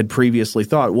had previously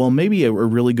thought, well, maybe a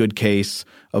really good case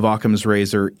of Occam's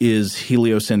razor is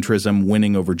heliocentrism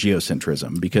winning over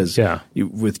geocentrism because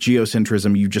with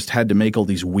geocentrism, you just had to make all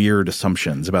these weird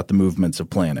assumptions about the movements of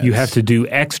planets. You have to do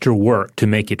extra work to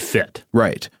make it fit.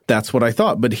 Right. That's what I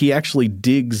thought. But he actually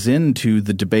digs into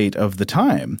the debate of the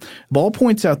time. Ball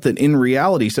points out that in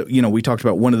reality, so, we talked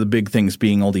about one of the big things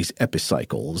being all these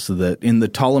epicycles, that in the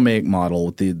Ptolemaic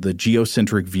model, the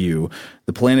geocentric view,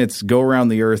 the planets go around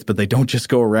the Earth, but they don't just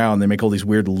go around. They make all these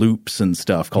weird loops and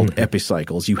stuff called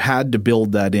epicycles. You had to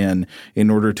build that in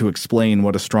order to explain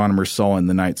what astronomers saw in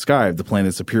the night sky of the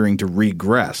planets appearing to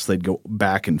regress. They'd go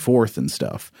back and forth and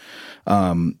stuff.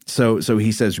 So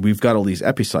he says we've got all these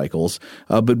epicycles,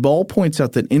 but Ball points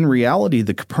out that in reality,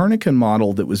 the Copernican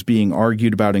model that was being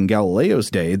argued about in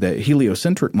Galileo's day, the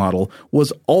heliocentric model,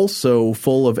 was also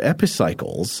full of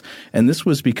epicycles. And this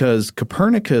was because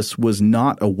Copernicus was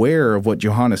not aware of what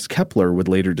Johannes Kepler would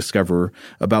later discover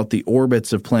about the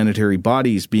orbits of planetary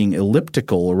bodies being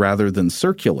elliptical rather than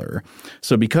circular.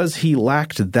 So because he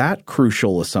lacked that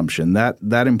crucial assumption,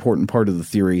 that important part of the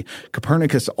theory,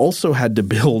 Copernicus also had to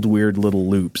build weird little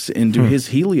loops into his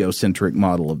heliocentric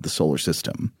model of the solar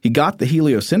system. He got the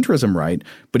heliocentrism right,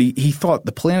 but he thought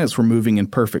the planets were moving in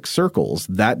perfect circles.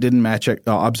 That didn't match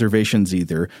observations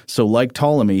either. So like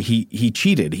Ptolemy, he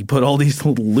cheated. He put all these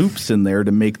little loops in there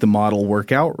to make the model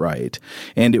work out right.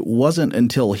 And it wasn't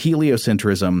until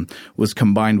heliocentrism was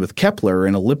combined with Kepler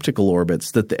and elliptical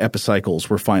orbits that the epicycles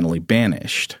were finally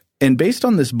banished. And based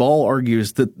on this, Ball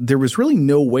argues that there was really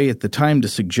no way at the time to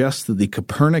suggest that the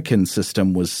Copernican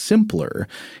system was simpler.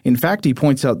 In fact, he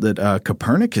points out that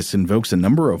Copernicus invokes a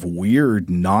number of weird,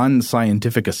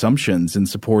 non-scientific assumptions in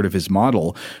support of his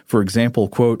model. For example,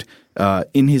 quote,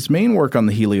 in his main work on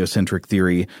the heliocentric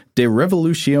theory, De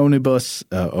Revolutionibus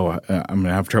I'm going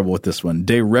to have trouble with this one,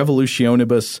 De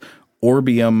Revolutionibus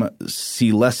Orbium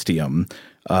Celestium,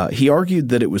 he argued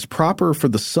that it was proper for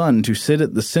the sun to sit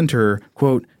at the center,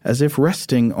 quote, as if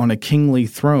resting on a kingly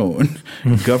throne,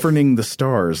 governing the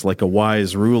stars like a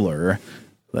wise ruler.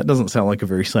 That doesn't sound like a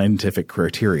very scientific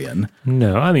criterion.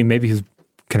 No, I mean, maybe he's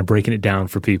kind of breaking it down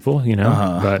for people,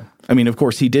 but I mean, of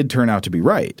course, he did turn out to be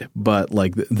right, but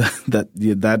like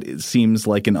that seems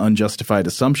like an unjustified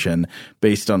assumption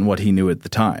based on what he knew at the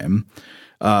time.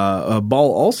 Ball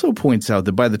also points out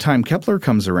that by the time Kepler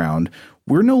comes around,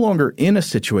 we're no longer in a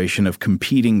situation of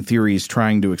competing theories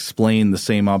trying to explain the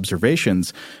same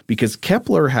observations because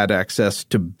Kepler had access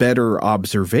to better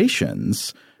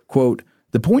observations. Quote,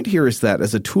 the point here is that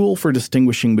as a tool for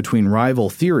distinguishing between rival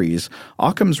theories,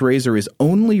 Occam's razor is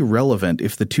only relevant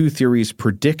if the two theories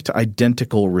predict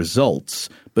identical results,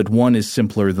 but one is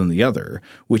simpler than the other,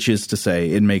 which is to say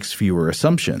it makes fewer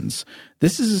assumptions.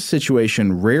 This is a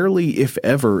situation rarely, if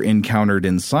ever, encountered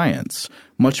in science.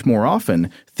 Much more often,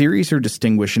 theories are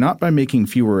distinguished not by making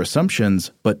fewer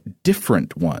assumptions, but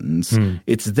different ones.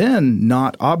 It's then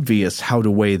not obvious how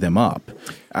to weigh them up.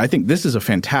 I think this is a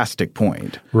fantastic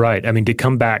point. Right. I mean, to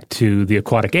come back to the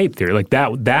aquatic ape theory, like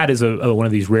that is one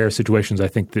of these rare situations I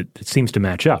think that it seems to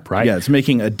match up, right? Yeah, it's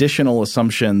making additional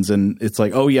assumptions, and it's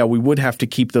like, oh yeah, we would have to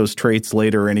keep keep those traits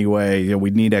later anyway.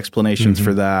 We'd need explanations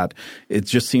for that. It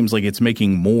just seems like it's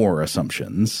making more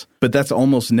assumptions. But that's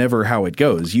almost never how it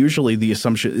goes. Usually the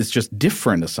assumption is just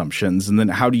different assumptions, and then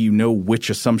how do you know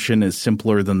which assumption is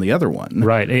simpler than the other one?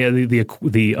 Right.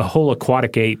 The whole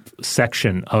aquatic ape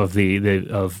section of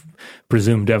of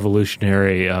presumed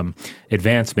evolutionary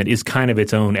advancement is kind of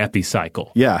its own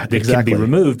epicycle. Yeah, that exactly. can be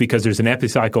removed because there's an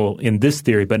epicycle in this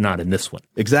theory, but not in this one.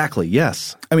 Exactly.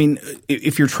 Yes. I mean,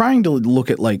 if you're trying to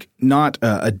look at like not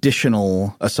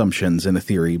additional assumptions in a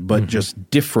theory, but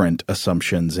just different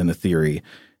assumptions in a theory,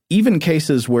 even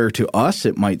cases where to us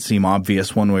it might seem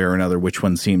obvious one way or another which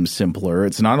one seems simpler,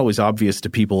 it's not always obvious to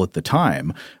people at the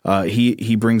time.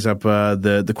 He brings up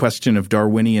the question of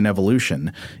Darwinian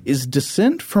evolution. Is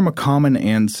descent from a common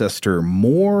ancestor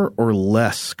more or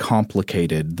less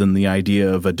complicated than the idea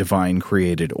of a divine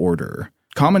created order?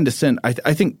 Common descent,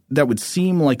 I think that would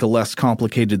seem like a less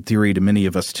complicated theory to many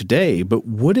of us today, but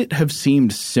would it have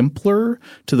seemed simpler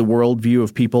to the worldview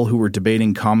of people who were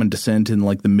debating common descent in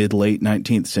like the mid-late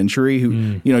 19th century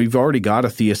who, you've already got a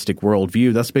theistic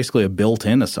worldview. That's basically a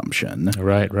built-in assumption.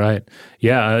 Right.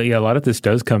 Yeah, a lot of this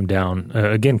does come down,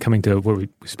 again, coming to what we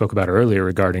spoke about earlier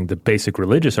regarding the basic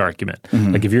religious argument.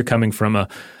 Like if you're coming from a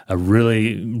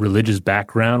really religious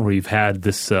background where you've had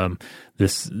this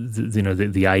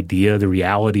the idea, the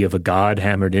reality of a God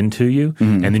hammered into you,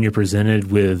 and then you're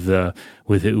presented with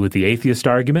the atheist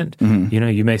argument.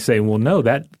 You may say, well, no,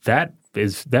 that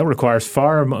requires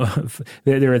far more.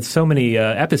 There are so many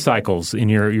epicycles in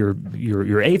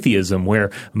your atheism where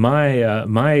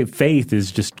my faith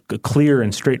is just clear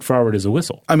and straightforward as a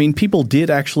whistle. I mean, people did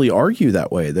actually argue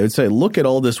that way. They'd say, look at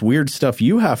all this weird stuff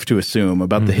you have to assume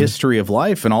about the history of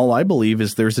life, and all I believe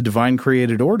is there's a divine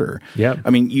created order. Yeah, I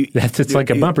mean, it's like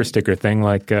a bumper sticker thing,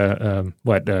 like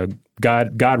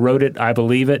God wrote it, I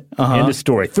believe it. End of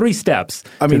story. 3 steps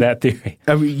to that theory.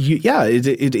 I mean,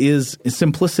 it is.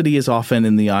 Simplicity is often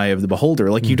in the eye of the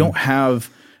beholder. Like you don't have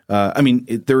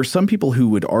there are some people who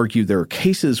would argue there are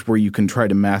cases where you can try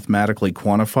to mathematically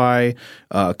quantify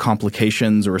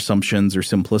complications or assumptions or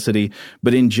simplicity,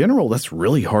 but in general, that's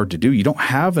really hard to do. You don't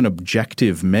have an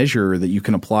objective measure that you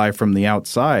can apply from the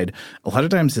outside. A lot of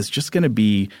times it's just going to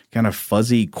be kind of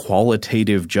fuzzy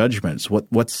qualitative judgments,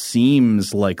 what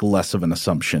seems like less of an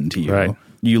assumption to you. Right.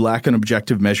 You lack an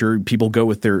objective measure. People go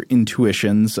with their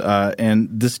intuitions, and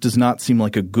this does not seem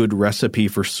like a good recipe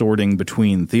for sorting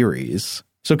between theories.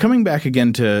 So coming back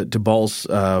again to Ball's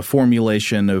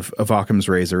formulation of Occam's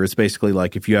razor, it's basically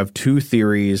like if you have 2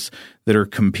 theories that are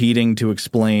competing to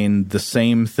explain the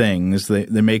same things, they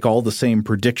make all the same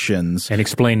predictions. And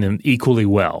explain them equally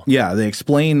well. Yeah, they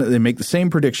make the same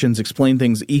predictions, explain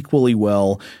things equally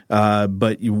well,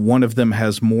 but one of them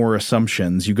has more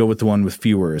assumptions. You go with the one with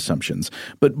fewer assumptions.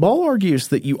 But Ball argues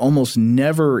that you almost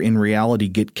never in reality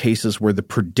get cases where the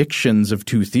predictions of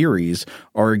 2 theories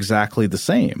are exactly the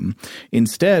same.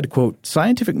 Instead, quote,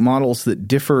 scientific models that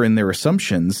differ in their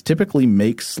assumptions typically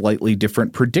make slightly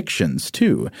different predictions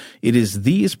too. It is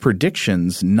these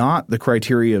predictions, not the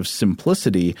criteria of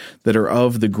simplicity, that are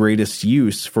of the greatest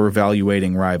use for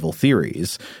evaluating rival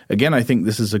theories. Again, I think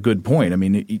this is a good point. I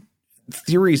mean,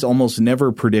 theories almost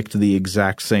never predict the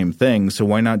exact same thing, so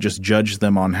why not just judge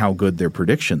them on how good their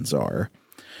predictions are?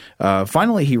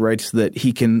 Finally, he writes that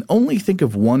he can only think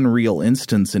of one real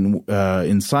instance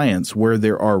in science where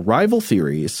there are rival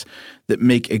theories that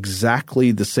make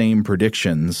exactly the same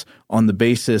predictions on the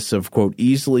basis of, quote,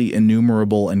 easily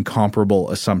enumerable and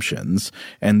comparable assumptions.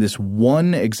 And this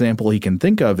one example he can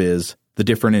think of is the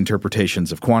different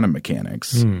interpretations of quantum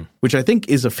mechanics, which I think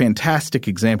is a fantastic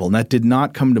example. And that did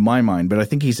not come to my mind, but I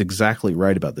think he's exactly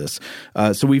right about this.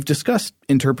 So we've discussed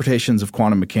interpretations of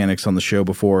quantum mechanics on the show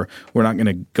before. We're not going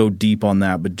to go deep on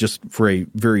that, but just for a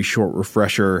very short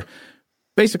refresher,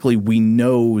 basically we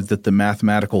know that the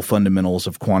mathematical fundamentals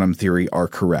of quantum theory are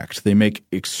correct. They make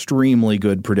extremely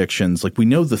good predictions. Like we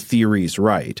know the theory's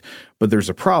right, but there's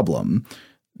a problem.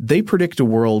 They predict a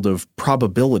world of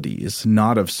probabilities,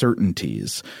 not of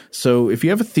certainties. So if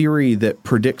you have a theory that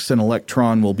predicts an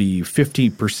electron will be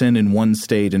 50% in one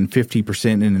state and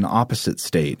 50% in an opposite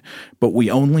state, but we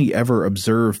only ever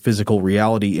observe physical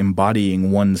reality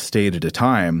embodying one state at a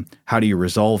time, how do you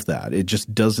resolve that? It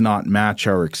just does not match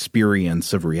our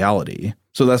experience of reality.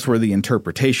 So that's where the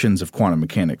interpretations of quantum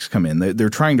mechanics come in. They're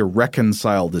trying to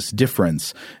reconcile this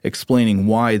difference, explaining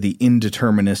why the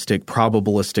indeterministic,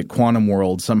 probabilistic quantum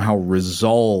world somehow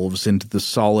resolves into the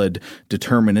solid,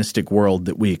 deterministic world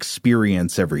that we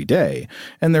experience every day.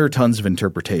 And there are tons of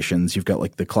interpretations. You've got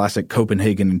like the classic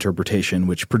Copenhagen interpretation,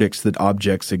 which predicts that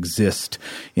objects exist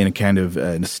in a kind of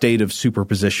in a state of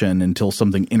superposition until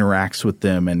something interacts with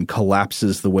them and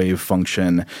collapses the wave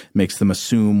function, makes them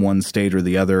assume one state or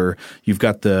the other. You've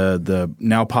got the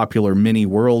now popular many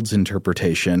worlds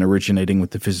interpretation originating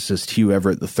with the physicist Hugh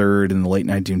Everett III in the late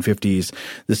 1950s.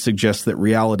 This suggests that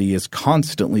reality is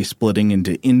constantly splitting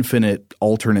into infinite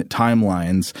alternate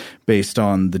timelines based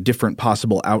on the different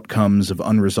possible outcomes of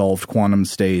unresolved quantum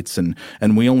states, and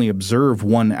we only observe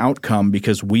one outcome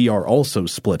because we are also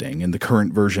splitting, and the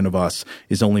current version of us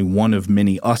is only one of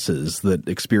many us's that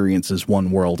experiences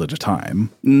one world at a time.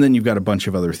 And then you've got a bunch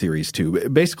of other theories too.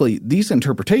 Basically, these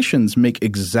interpretations make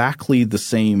exactly the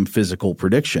same physical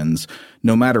predictions.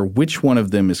 No matter which one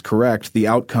of them is correct, the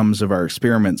outcomes of our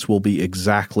experiments will be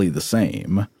exactly the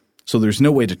same. So there's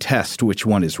no way to test which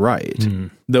one is right.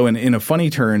 Though in a funny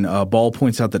turn, Ball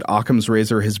points out that Occam's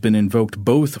razor has been invoked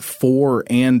both for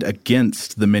and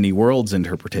against the many worlds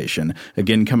interpretation.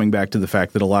 Again, coming back to the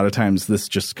fact that a lot of times this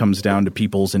just comes down to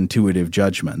people's intuitive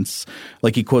judgments.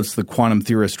 Like he quotes the quantum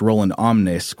theorist Roland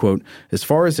Omnes, quote, "As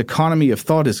far as economy of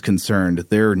thought is concerned,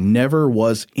 there never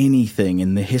was anything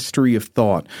in the history of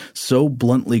thought so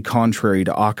bluntly contrary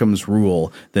to Occam's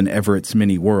rule than Everett's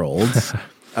many worlds."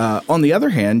 On the other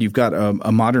hand, you've got a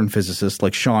modern physicist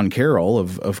like Sean Carroll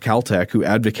of Caltech who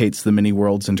advocates the many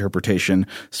worlds interpretation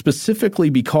specifically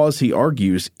because he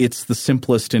argues it's the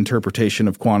simplest interpretation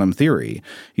of quantum theory.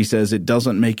 He says it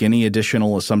doesn't make any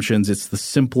additional assumptions. It's the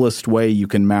simplest way you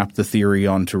can map the theory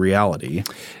onto reality.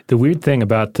 The weird thing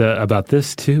about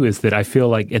this, too, is that I feel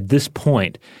like at this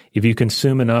point, if you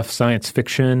consume enough science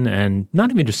fiction, and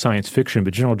not even just science fiction,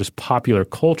 but general just popular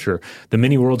culture, the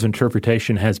many worlds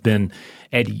interpretation has been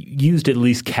used at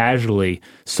least casually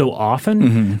so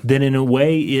often that in a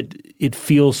way it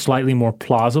feels slightly more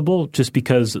plausible just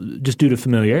due to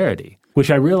familiarity. Which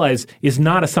I realize is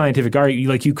not a scientific argument.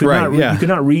 Like you could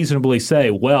not reasonably say,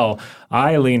 well,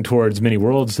 I lean towards many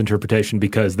worlds interpretation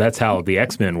because that's how the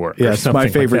X-Men work. Yes, my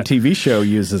favorite TV show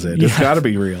uses it. It's got to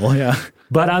be real. Yeah.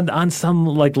 But on some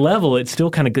level, it still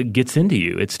kind of gets into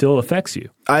you. It still affects you.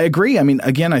 I agree. I mean,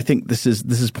 again, I think this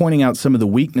is pointing out some of the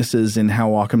weaknesses in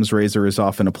how Occam's razor is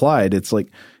often applied. It's like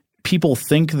people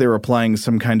think they're applying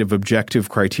some kind of objective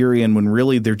criterion when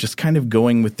really they're just kind of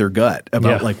going with their gut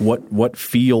about like what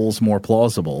feels more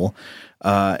plausible.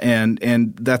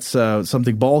 And that's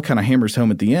something Ball kind of hammers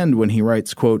home at the end when he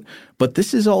writes, quote, "But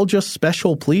this is all just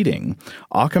special pleading.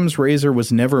 Occam's razor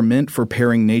was never meant for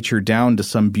paring nature down to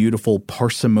some beautiful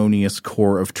parsimonious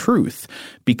core of truth.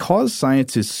 Because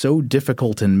science is so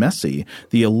difficult and messy,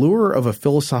 the allure of a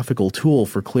philosophical tool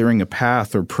for clearing a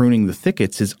path or pruning the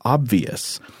thickets is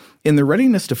obvious. In the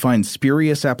readiness to find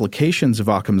spurious applications of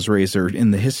Occam's razor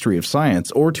in the history of science,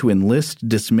 or to enlist,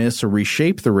 dismiss, or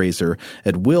reshape the razor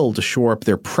at will to shore up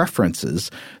their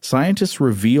preferences, scientists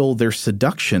reveal their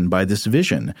seduction by this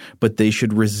vision, but they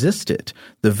should resist it.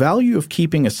 The value of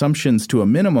keeping assumptions to a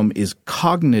minimum is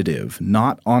cognitive,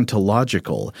 not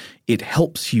ontological. It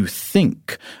helps you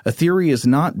think. A theory is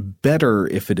not better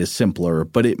if it is simpler,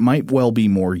 but it might well be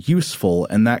more useful,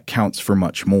 and that counts for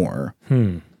much more."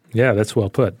 Yeah, that's well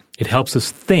put. It helps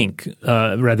us think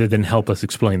rather than help us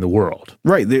explain the world.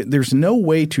 Right. There's no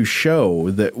way to show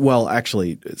that – well,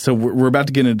 actually, so we're about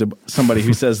to get into somebody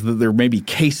who says that there may be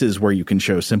cases where you can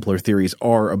show simpler theories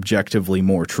are objectively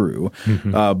more true.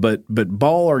 But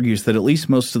Ball argues that at least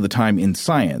most of the time in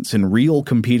science, in real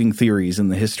competing theories in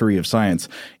the history of science,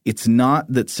 it's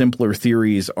not that simpler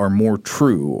theories are more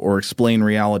true or explain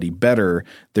reality better.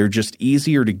 They're just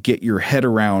easier to get your head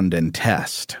around and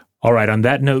test. All right, on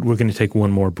that note, we're going to take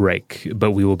one more break,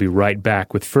 but we will be right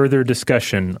back with further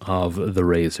discussion of the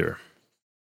razor.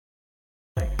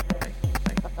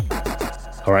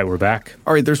 All right, we're back.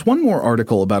 All right, there's one more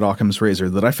article about Occam's razor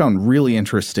that I found really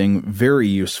interesting, very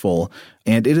useful,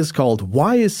 and it is called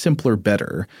Why is Simpler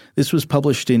Better? This was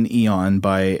published in Eon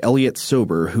by Elliot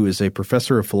Sober, who is a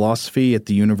professor of philosophy at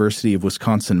the University of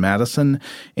Wisconsin-Madison,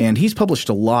 and he's published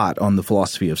a lot on the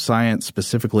philosophy of science,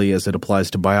 specifically as it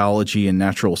applies to biology and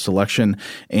natural selection,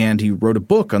 and he wrote a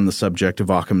book on the subject of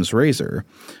Occam's razor.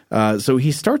 So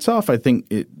he starts off, I think,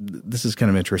 this is kind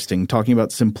of interesting, talking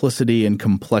about simplicity and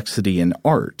complexity in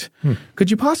art.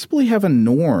 Could you possibly have a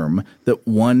norm that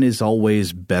one is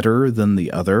always better than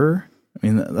the other? I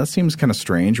mean, that seems kind of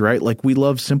strange, right? Like, we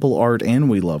love simple art and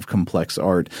we love complex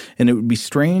art, and it would be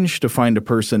strange to find a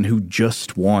person who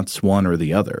just wants one or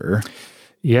the other.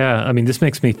 Yeah, I mean, this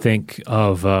makes me think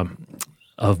of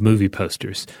movie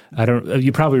posters.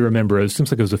 You probably remember, it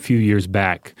seems like it was a few years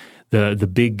back, the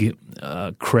big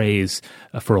craze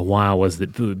for a while was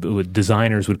that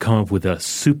designers would come up with a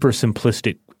super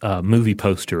simplistic movie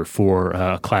poster for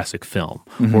a classic film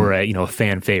or a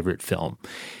fan favorite film.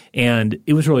 And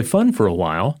it was really fun for a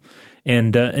while.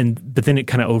 But then it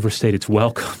kind of overstayed its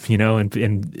welcome, and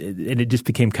it just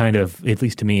became kind of, at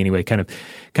least to me anyway, kind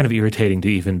of irritating to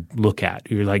even look at.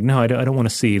 You're like, no, I don't want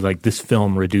to see like this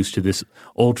film reduced to this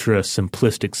ultra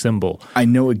simplistic symbol. I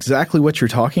know exactly what you're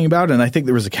talking about, and I think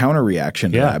there was a counter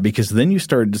reaction to that, because then you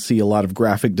started to see a lot of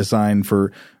graphic design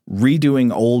for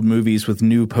redoing old movies with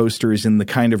new posters in the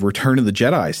kind of Return of the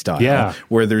Jedi style,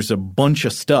 where there's a bunch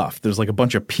of stuff. There's like a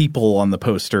bunch of people on the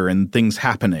poster and things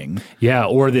happening. Yeah,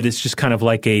 or that it's just kind of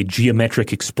like a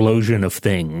geometric explosion of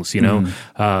things, you know.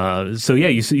 So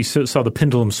you saw the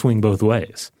pendulum swing both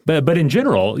ways. But in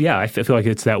general, I feel like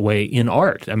it's that way in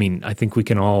art. I mean, I think we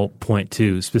can all point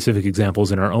to specific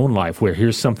examples in our own life where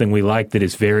here's something we like that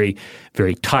is very,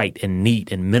 very tight and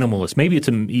neat and minimalist. Maybe it's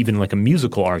even like a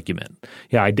musical argument.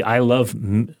 Yeah, I love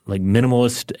like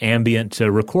minimalist ambient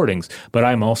recordings, but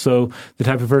I'm also the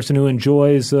type of person who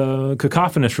enjoys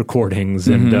cacophonous recordings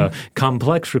and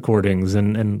complex recordings,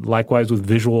 and likewise with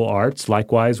visual arts,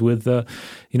 likewise with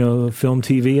film,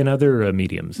 TV, and other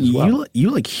mediums as well.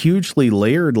 You like hugely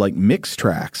layered like mix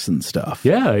tracks and stuff.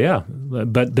 Yeah.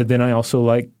 But then I also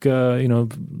like I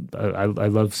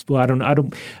love. Well, I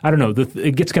don't know.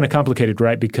 It gets kind of complicated,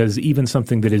 right? Because even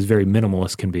something that is very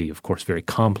minimalist can be, of course, very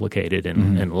complicated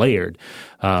and layered.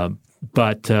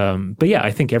 But yeah,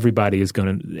 I think everybody's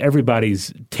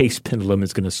taste pendulum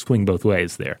is going to swing both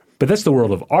ways there. But that's the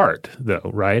world of art,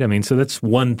 though, right? I mean, so that's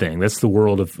one thing. That's the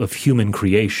world of human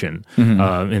creation.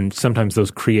 And sometimes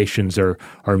those creations are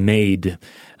made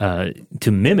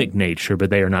to mimic nature, but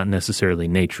they are not necessarily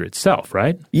nature itself,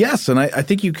 right? Yes, and I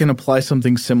think you can apply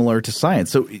something similar to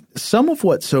science. So some of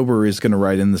what Sober is going to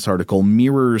write in this article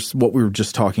mirrors what we were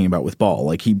just talking about with Ball.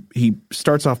 Like he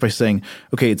starts off by saying,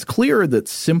 okay, it's clear that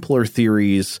simpler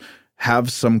theories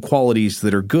have some qualities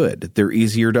that are good. They're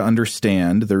easier to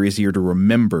understand. They're easier to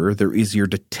remember. They're easier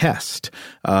to test.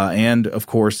 And, of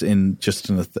course, in just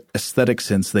an aesthetic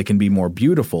sense, they can be more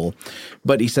beautiful.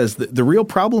 But he says that the real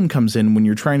problem comes in when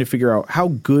you're trying to figure out how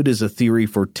good is a theory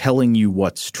for telling you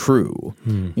what's true.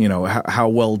 How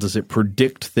well does it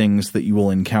predict things that you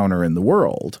will encounter in the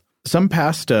world? Some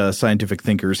past scientific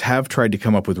thinkers have tried to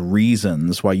come up with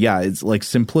reasons why, it's like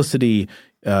simplicity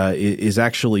is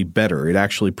actually better. It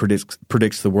actually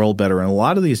predicts the world better. And a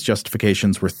lot of these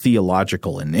justifications were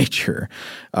theological in nature.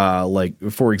 Like,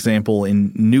 for example,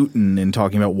 in Newton, in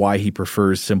talking about why he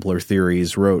prefers simpler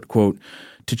theories, wrote, quote,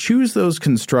 "To choose those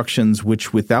constructions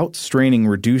which without straining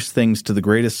reduce things to the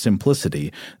greatest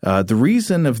simplicity, the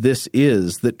reason of this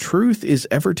is that truth is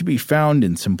ever to be found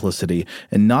in simplicity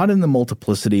and not in the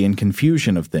multiplicity and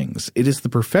confusion of things. It is the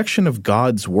perfection of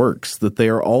God's works that they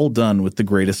are all done with the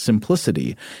greatest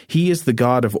simplicity. He is the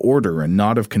God of order and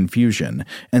not of confusion,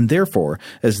 and therefore,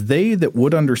 as they that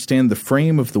would understand the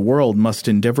frame of the world must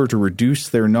endeavor to reduce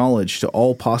their knowledge to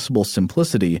all possible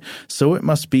simplicity, so it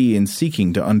must be in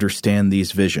seeking to understand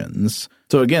these visions."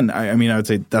 So again, I mean, I would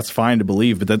say that's fine to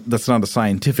believe, but that's not a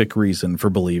scientific reason for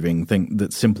believing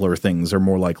that simpler things are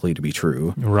more likely to be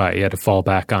true. Right. You had to fall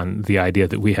back on the idea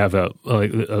that we have a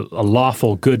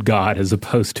lawful good God as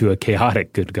opposed to a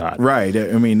chaotic good God. Right.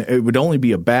 I mean, it would only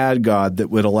be a bad God that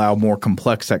would allow more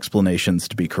complex explanations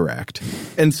to be correct.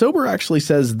 And Sober actually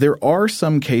says there are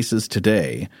some cases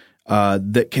today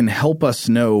that can help us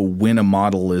know when a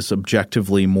model is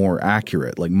objectively more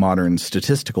accurate, like modern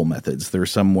statistical methods. There are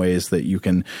some ways that you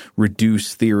can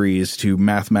reduce theories to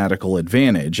mathematical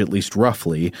advantage, at least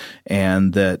roughly,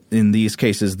 and that in these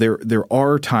cases there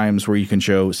are times where you can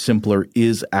show simpler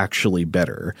is actually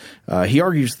better. He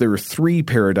argues there are three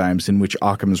paradigms in which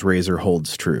Occam's razor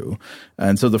holds true.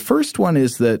 And so the first one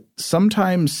is that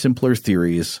sometimes simpler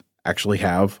theories actually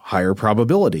have higher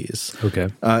probabilities. Okay.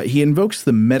 He invokes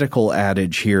the medical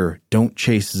adage here, "Don't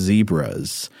chase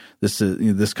zebras."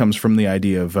 This comes from the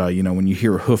idea of when you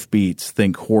hear hoofbeats,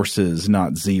 think horses,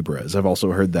 not zebras. I've also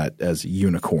heard that as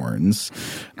unicorns.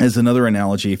 As another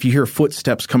analogy, if you hear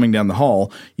footsteps coming down the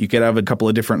hall, you could have a couple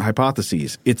of different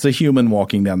hypotheses. It's a human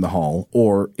walking down the hall,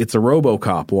 or it's a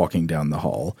RoboCop walking down the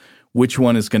hall. Which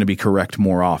one is going to be correct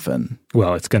more often?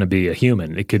 Well, it's going to be a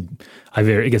human. It could, I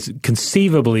guess,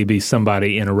 conceivably be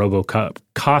somebody in a RoboCop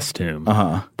costume,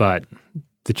 but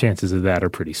the chances of that are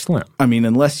pretty slim. I mean,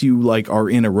 unless you are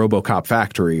in a RoboCop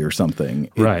factory or something,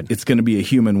 it's going to be a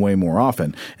human way more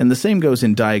often. And the same goes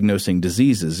in diagnosing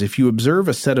diseases. If you observe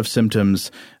a set of symptoms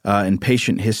in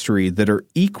patient history that are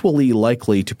equally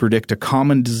likely to predict a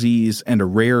common disease and a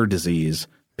rare disease,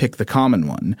 pick the common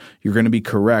one. You're going to be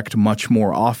correct much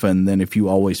more often than if you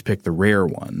always pick the rare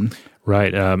one.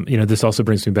 Right. This also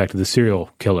brings me back to the serial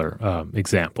killer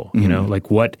example.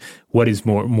 What is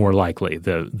more likely,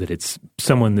 that it's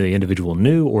someone the individual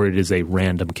knew, or it is a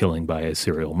random killing by a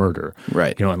serial murderer?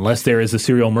 Right. Unless there is a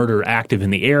serial murderer active in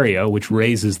the area, which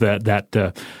raises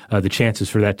the chances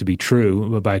for that to be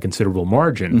true by a considerable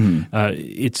margin,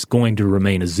 it's going to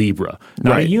remain a zebra,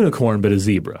 not a unicorn, but a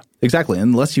zebra. Exactly.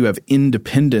 Unless you have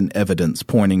independent evidence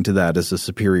pointing to that as a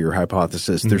superior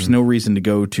hypothesis, there's no reason to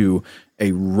go to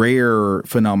a rare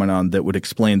phenomenon that would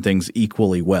explain things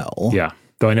equally well. Yeah.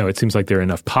 Though I know it seems like there are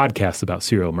enough podcasts about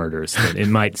serial murders that it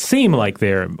might seem like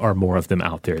there are more of them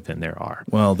out there than there are.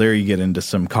 Well, there you get into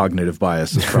some cognitive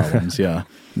biases problems, yeah.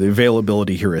 The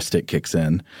availability heuristic kicks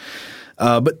in.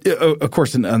 But of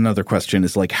course, another question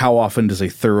is how often does a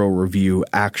thorough review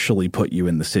actually put you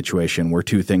in the situation where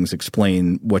two things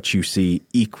explain what you see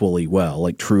equally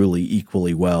well, truly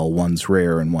equally well, one's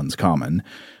rare and one's common?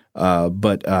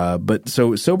 But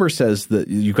so Sober says that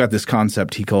you've got this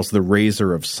concept he calls the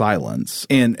razor of silence.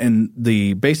 And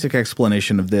the basic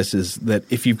explanation of this is that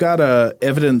if you've got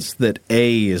evidence that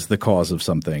A is the cause of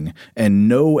something and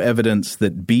no evidence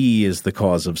that B is the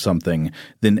cause of something,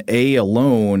 then A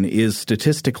alone is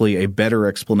statistically a better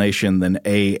explanation than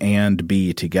A and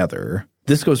B together.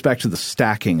 This goes back to the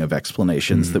stacking of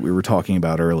explanations that we were talking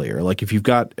about earlier. If you've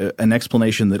got an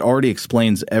explanation that already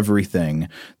explains everything,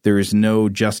 there is no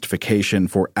justification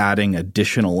for adding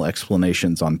additional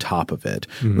explanations on top of it.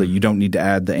 You don't need to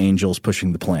add the angels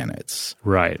pushing the planets.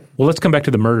 Right. Well, let's come back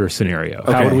to the murder scenario.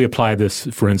 Okay. How would we apply this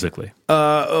forensically?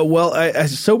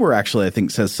 Sober actually, I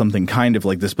think, says something kind of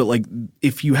like this. But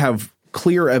if you have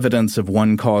clear evidence of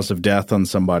one cause of death on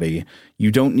somebody,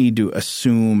 you don't need to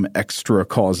assume extra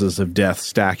causes of death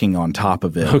stacking on top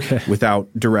of it without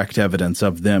direct evidence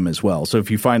of them as well. So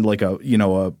if you find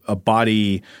a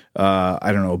body,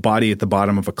 a body at the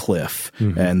bottom of a cliff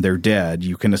and they're dead,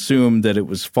 you can assume that it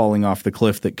was falling off the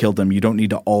cliff that killed them. You don't need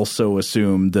to also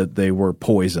assume that they were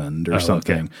poisoned or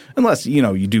something. Okay. Unless,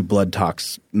 you do blood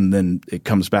tox and then it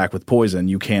comes back with poison,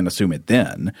 you can assume it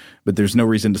then. But there's no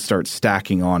reason to start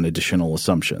stacking on additional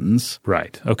assumptions.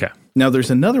 Right. Okay. Now,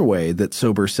 there's another way that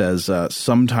Sober says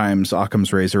sometimes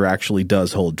Occam's razor actually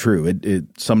does hold true. It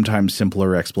sometimes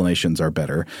simpler explanations are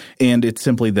better. And it's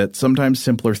simply that sometimes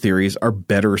simpler theories are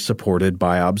better supported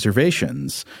by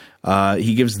observations.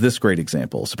 He gives this great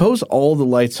example. Suppose all the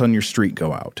lights on your street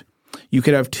go out. You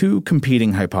could have two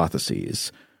competing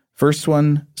hypotheses. First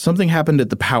one, something happened at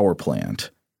the power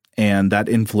plant, and that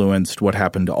influenced what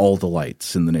happened to all the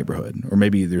lights in the neighborhood. Or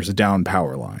maybe there's a down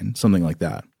power line, something like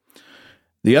that.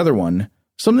 The other one,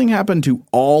 something happened to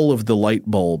all of the light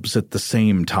bulbs at the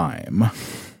same time.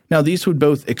 Now, these would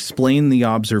both explain the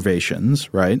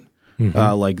observations, right?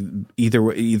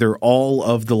 Either all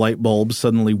of the light bulbs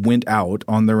suddenly went out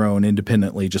on their own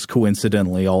independently, just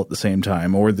coincidentally all at the same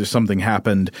time, or there's something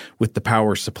happened with the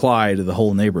power supply to the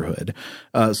whole neighborhood.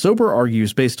 Sober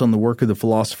argues, based on the work of the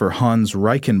philosopher Hans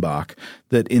Reichenbach,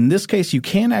 that in this case you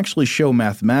can actually show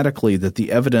mathematically that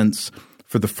the evidence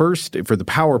for the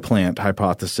power plant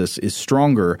hypothesis is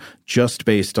stronger just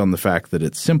based on the fact that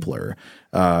it's simpler.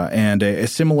 And a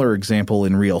similar example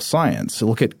in real science. So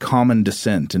look at common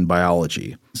descent in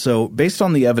biology. So based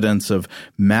on the evidence of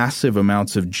massive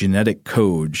amounts of genetic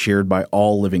code shared by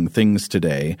all living things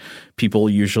today, people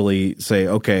usually say,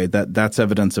 okay, that's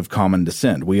evidence of common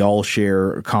descent. We all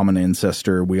share a common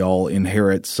ancestor. We all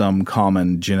inherit some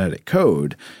common genetic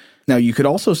code. Now, you could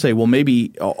also say, well,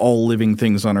 maybe all living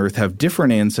things on Earth have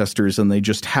different ancestors and they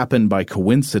just happen by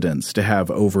coincidence to have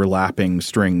overlapping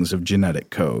strings of genetic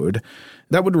code.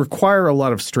 That would require a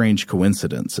lot of strange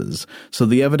coincidences. So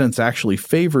the evidence actually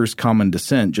favors common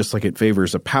descent just like it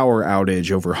favors a power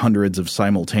outage over hundreds of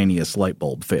simultaneous light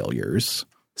bulb failures.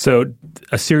 So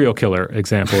a serial killer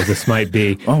example of this might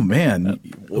be – oh, man.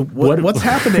 What's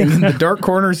happening in the dark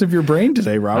corners of your brain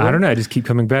today, Robert? I don't know. I just keep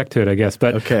coming back to it, I guess.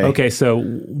 But okay, so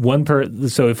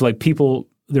so if people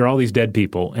 – there are all these dead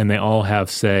people and they all have,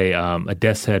 say, a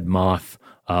death's head moth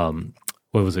what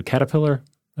was it, caterpillar?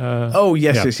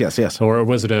 Yes. Or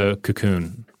was it a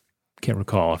cocoon? Can't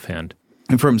recall offhand.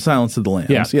 From Silence of the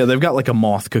Lambs. Yeah, they've got like a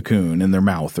moth cocoon in their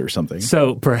mouth or something.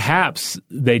 So perhaps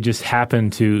they just happen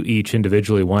to each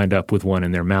individually wind up with one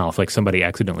in their mouth. Like somebody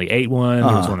accidentally ate one. There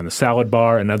was one in the salad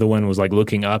bar. Another one was like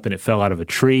looking up and it fell out of a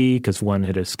tree because one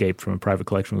had escaped from a private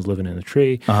collection, was living in a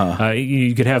tree.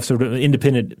 You could have sort of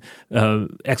independent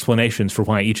explanations for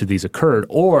why each of these occurred.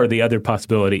 Or the other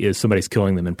possibility is somebody's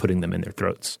killing them and putting them in their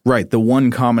throats. Right. The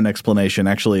one common explanation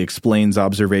actually explains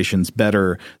observations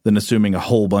better than assuming a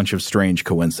whole bunch of strange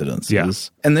coincidences. Yeah.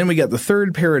 And then we get the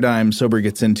third paradigm Sober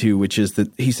gets into, which is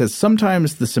that he says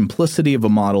sometimes the simplicity of a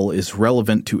model is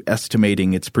relevant to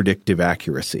estimating its predictive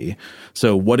accuracy.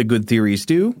 So what do good theories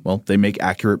do? Well, they make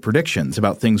accurate predictions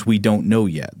about things we don't know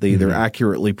yet. They either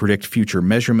accurately predict future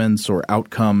measurements or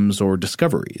outcomes or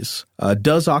discoveries.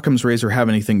 Does Occam's razor have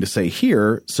anything to say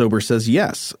here? Sober says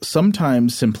yes.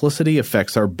 Sometimes simplicity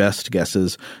affects our best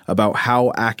guesses about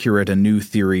how accurate a new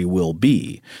theory will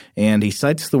be. And he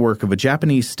cites the work of a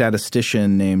Japanese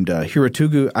statistician named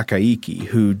Hirotugu Akaiki,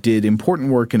 who did important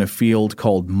work in a field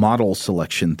called model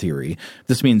selection theory.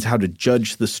 This means how to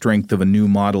judge the strength of a new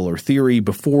model or theory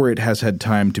before it has had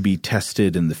time to be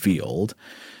tested in the field.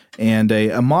 And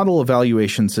a model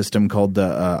evaluation system called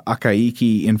the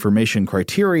Akaiki Information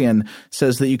Criterion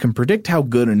says that you can predict how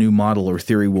good a new model or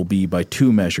theory will be by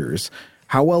two measures: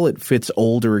 how well it fits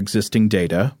old or existing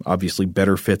data, obviously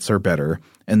better fits are better,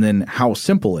 and then how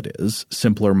simple it is,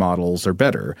 simpler models are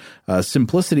better.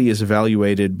 Simplicity is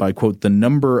evaluated by, quote, the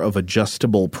number of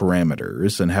adjustable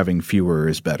parameters, and having fewer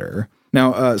is better.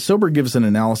 Now, Sober gives an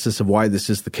analysis of why this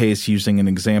is the case using an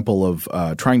example of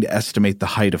trying to estimate the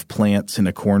height of plants in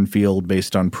a cornfield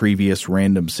based on previous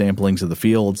random samplings of the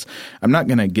fields. I'm not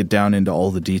going to get down into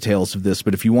all the details of this,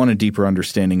 but if you want a deeper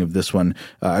understanding of this one,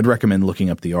 I'd recommend looking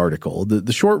up the article.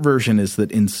 The short version is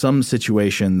that in some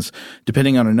situations,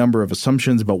 depending on a number of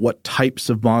assumptions about what types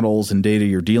of models and data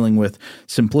you're dealing with,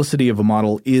 simplicity of a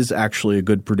model is actually a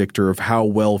good predictor of how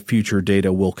well future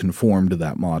data will conform to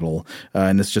that model.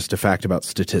 And it's just a fact about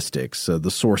statistics, the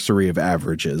sorcery of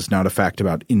averages, not a fact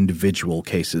about individual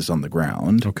cases on the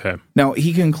ground. Okay. Now,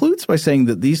 he concludes by saying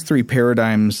that these three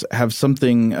paradigms have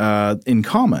something in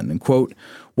common, and quote,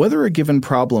 whether a given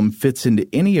problem fits into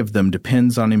any of them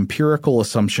depends on empirical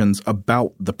assumptions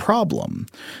about the problem.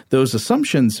 Those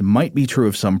assumptions might be true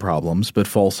of some problems, but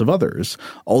false of others.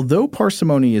 Although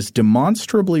parsimony is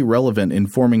demonstrably relevant in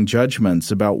forming judgments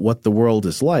about what the world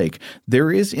is like,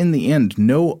 there is in the end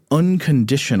no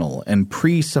unconditional and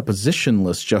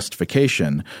presuppositionless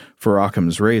justification for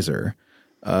Occam's razor.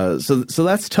 So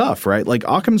that's tough, right? Like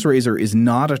Occam's razor is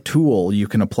not a tool you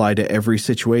can apply to every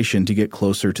situation to get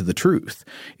closer to the truth.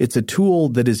 It's a tool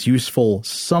that is useful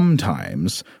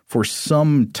sometimes for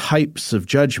some types of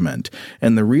judgment.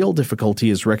 And the real difficulty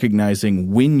is recognizing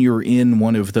when you're in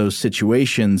one of those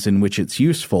situations in which it's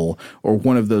useful or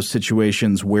one of those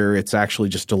situations where it's actually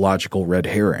just a logical red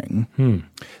herring.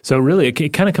 So really it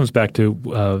kind of comes back to,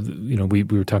 we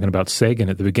were talking about Sagan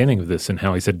at the beginning of this and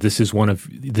how he said this is one of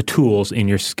the tools in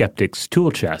your skeptic's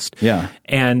tool chest. Yeah.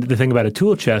 And the thing about a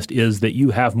tool chest is that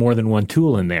you have more than one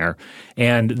tool in there,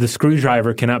 and the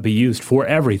screwdriver cannot be used for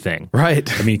everything. Right.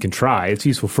 I mean, you can try. It's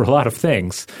useful for a lot of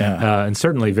things, and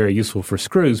certainly very useful for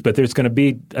screws, but there's going to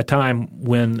be a time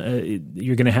when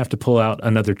you're going to have to pull out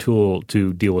another tool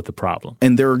to deal with the problem.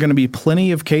 And there are going to be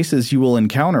plenty of cases you will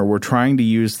encounter where trying to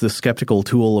use the skeptical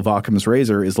tool of Occam's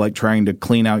razor is like trying to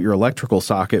clean out your electrical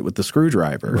socket with the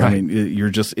screwdriver. Right. I mean,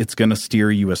 it's going to steer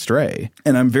you astray.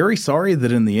 And I'm very sorry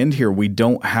that in the end here we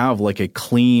don't have like a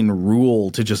clean rule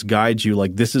to just guide you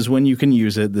like this is when you can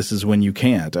use it, this is when you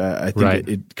can't. I think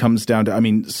it comes down to – I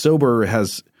mean, Sober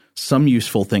has some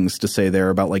useful things to say there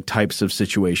about like types of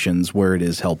situations where it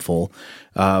is helpful.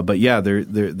 But yeah,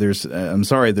 there's I'm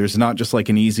sorry, there's not just like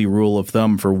an easy rule of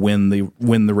thumb for when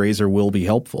the razor will be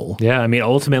helpful. Yeah, I mean,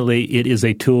 ultimately it is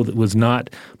a tool that was not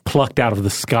plucked out of the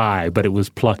sky, but it was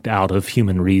plucked out of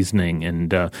human reasoning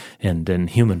and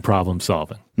human problem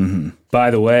solving. Mm-hmm.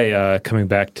 By the way, coming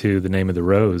back to The Name of the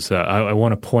Rose, I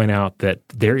want to point out that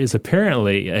there is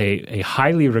apparently a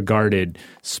highly regarded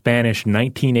Spanish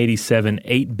 1987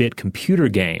 8-bit computer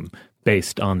game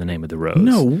based on The Name of the Rose.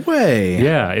 No way.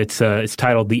 Yeah, it's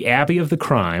titled The Abbey of the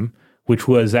Crime, which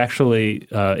was actually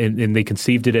and they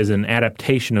conceived it as an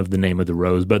adaptation of The Name of the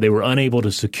Rose, but they were unable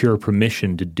to secure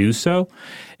permission to do so.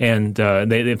 And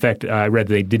in fact, I read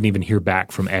they didn't even hear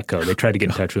back from Echo. They tried to get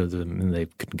in touch with them, and they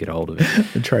couldn't get a hold of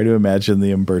it. I try to imagine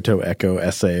the Umberto Eco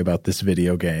essay about this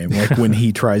video game, like when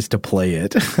he tries to play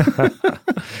it.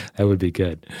 That would be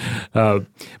good.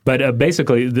 But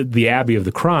basically, the Abbey of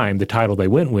the Crime, the title they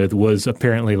went with, was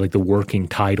apparently like the working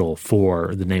title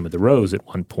for The Name of the Rose at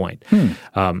one point.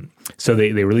 So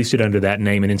they released it under that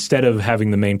name, and instead of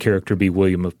having the main character be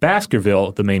William of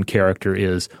Baskerville, the main character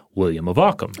is William of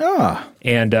Occam.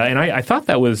 And I thought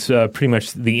that was pretty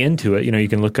much the end to it. You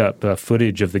can look up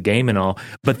footage of the game and all.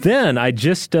 But then I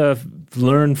just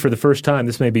learned for the first time,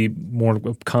 this may be more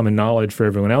common knowledge for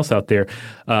everyone else out there,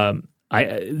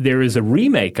 there is a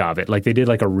remake of it. Like they did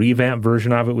like a revamped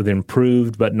version of it with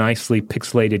improved but nicely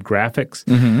pixelated graphics.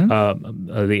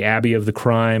 The Abbey of the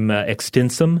Crime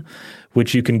Extensum,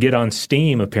 which you can get on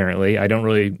Steam apparently. I don't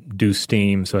really do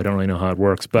Steam, so I don't really know how it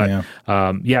works. But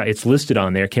it's listed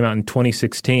on there. It came out in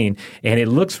 2016, and it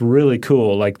looks really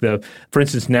cool. Like for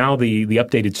instance, now the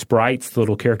updated sprites, the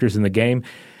little characters in the game,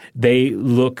 they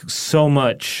look so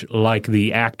much like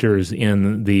the actors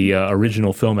in the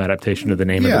original film adaptation of The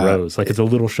Name of the Rose. Like it's a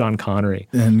little Sean Connery.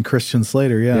 And Christian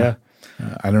Slater,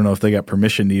 I don't know if they got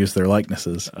permission to use their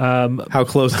likenesses. How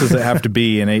close does it have to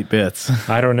be in 8 bits?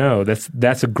 I don't know.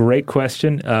 That's a great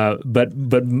question.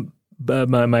 But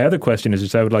my other question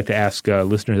is I would like to ask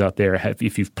listeners out there,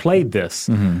 if you've played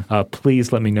this,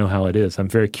 please let me know how it is. I'm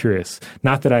very curious.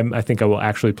 Not that I think I will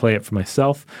actually play it for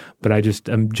myself, but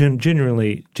I'm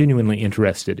genuinely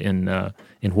interested in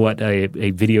what a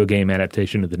video game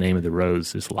adaptation of The Name of the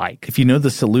Rose is like. If you know the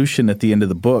solution at the end of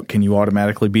the book, can you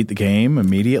automatically beat the game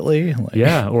immediately?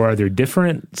 Or are there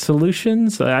different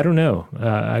solutions? I don't know.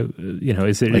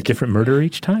 Is it a different murder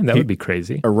each time? That would be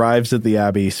crazy. Arrives at the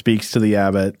Abbey, speaks to the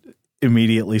abbot,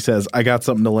 immediately says, I got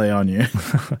something to lay on you.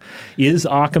 Is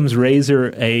Occam's razor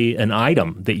an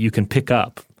item that you can pick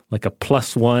up? Like a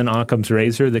 +1 Occam's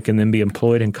razor that can then be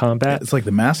employed in combat? It's like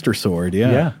the Master Sword,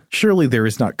 yeah. Surely there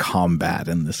is not combat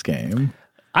in this game.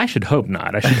 I should hope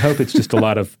not. I should hope it's just a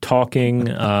lot of talking,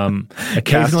 occasionally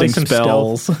casting some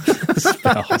spells.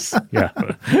 Spells, yeah.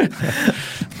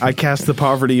 I cast the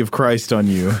poverty of Christ on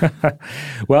you.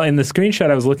 Well, in the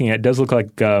screenshot I was looking at, it does look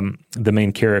like the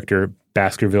main character,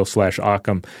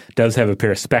 Baskerville/Occam, does have a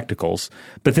pair of spectacles.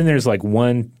 But then there's like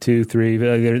 1, 2, 3.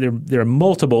 There are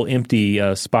multiple empty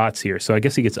spots here. So I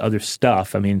guess he gets other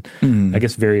stuff. I mean, I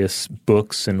guess various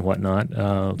books and whatnot,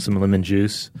 some lemon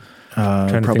juice.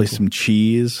 Probably some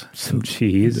cheese. Some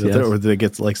cheese, yes. Or they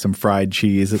get like some fried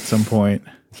cheese at some point.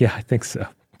 Yeah, I think so.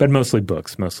 But mostly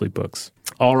books.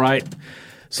 All right.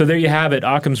 So there you have it,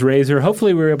 Occam's razor.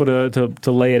 Hopefully we were able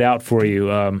to lay it out for you,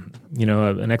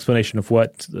 an explanation of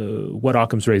what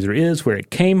Occam's razor is, where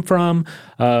it came from,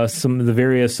 some of the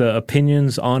various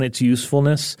opinions on its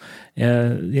usefulness.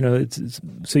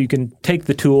 So you can take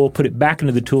the tool, put it back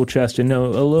into the tool chest, and know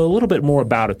a little bit more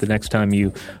about it the next time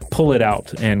you pull it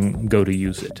out and go to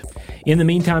use it. In the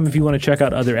meantime, if you want to check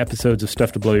out other episodes of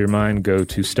Stuff to Blow Your Mind, go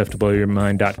to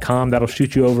stufftoblowyourmind.com. That'll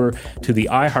shoot you over to the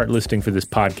iHeart listing for this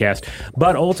podcast.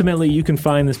 But ultimately, you can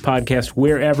find this podcast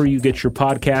wherever you get your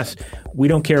podcasts. We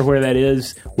don't care where that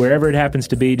is. Wherever it happens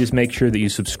to be, just make sure that you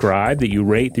subscribe, that you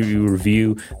rate, that you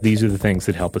review. These are the things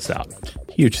that help us out.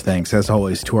 Huge thanks, as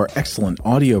always, to our excellent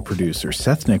audio producer,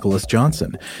 Seth Nicholas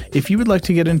Johnson. If you would like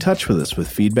to get in touch with us with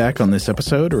feedback on this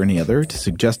episode or any other, to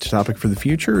suggest a topic for the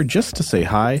future, or just to say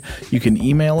hi, you can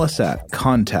email us at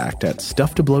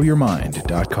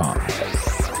contact@stufftoblowyourmind.com.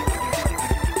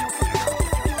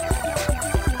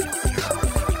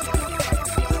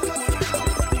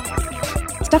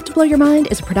 Stuff to Blow Your Mind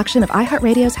is a production of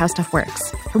iHeartRadio's How Stuff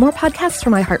Works. For more podcasts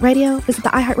from iHeartRadio, visit the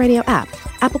iHeartRadio app,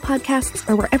 Apple Podcasts,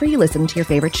 or wherever you listen to your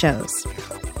favorite shows.